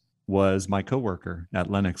Sarah was my coworker at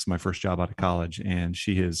Lennox, my first job out of college. And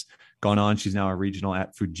she has gone on. She's now a regional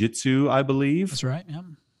at Fujitsu, I believe. That's right. Yeah.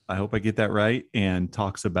 I hope I get that right. And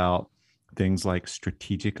talks about things like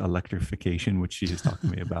strategic electrification, which she has talked to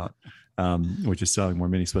me about, which is selling more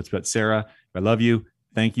mini splits. But Sarah, I love you.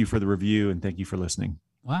 Thank you for the review and thank you for listening.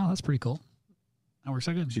 Wow, that's pretty cool. That works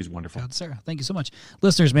so good. She's wonderful. Shout out to Sarah. Thank you so much.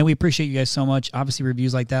 Listeners, man, we appreciate you guys so much. Obviously,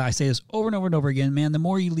 reviews like that, I say this over and over and over again, man, the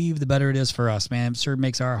more you leave, the better it is for us, man. It sure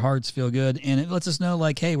makes our hearts feel good, and it lets us know,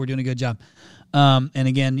 like, hey, we're doing a good job. And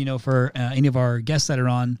again, you know, for any of our guests that are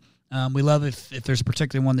on, we love if there's a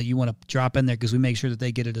particular one that you want to drop in there because we make sure that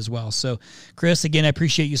they get it as well. So, Chris, again, I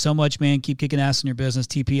appreciate you so much, man. Keep kicking ass in your business.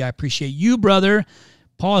 TP, I appreciate you, brother.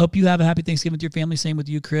 Paul, I hope you have a happy Thanksgiving with your family. Same with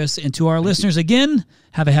you, Chris. And to our listeners, again,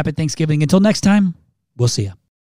 have a happy Thanksgiving. Until next time, we'll see you.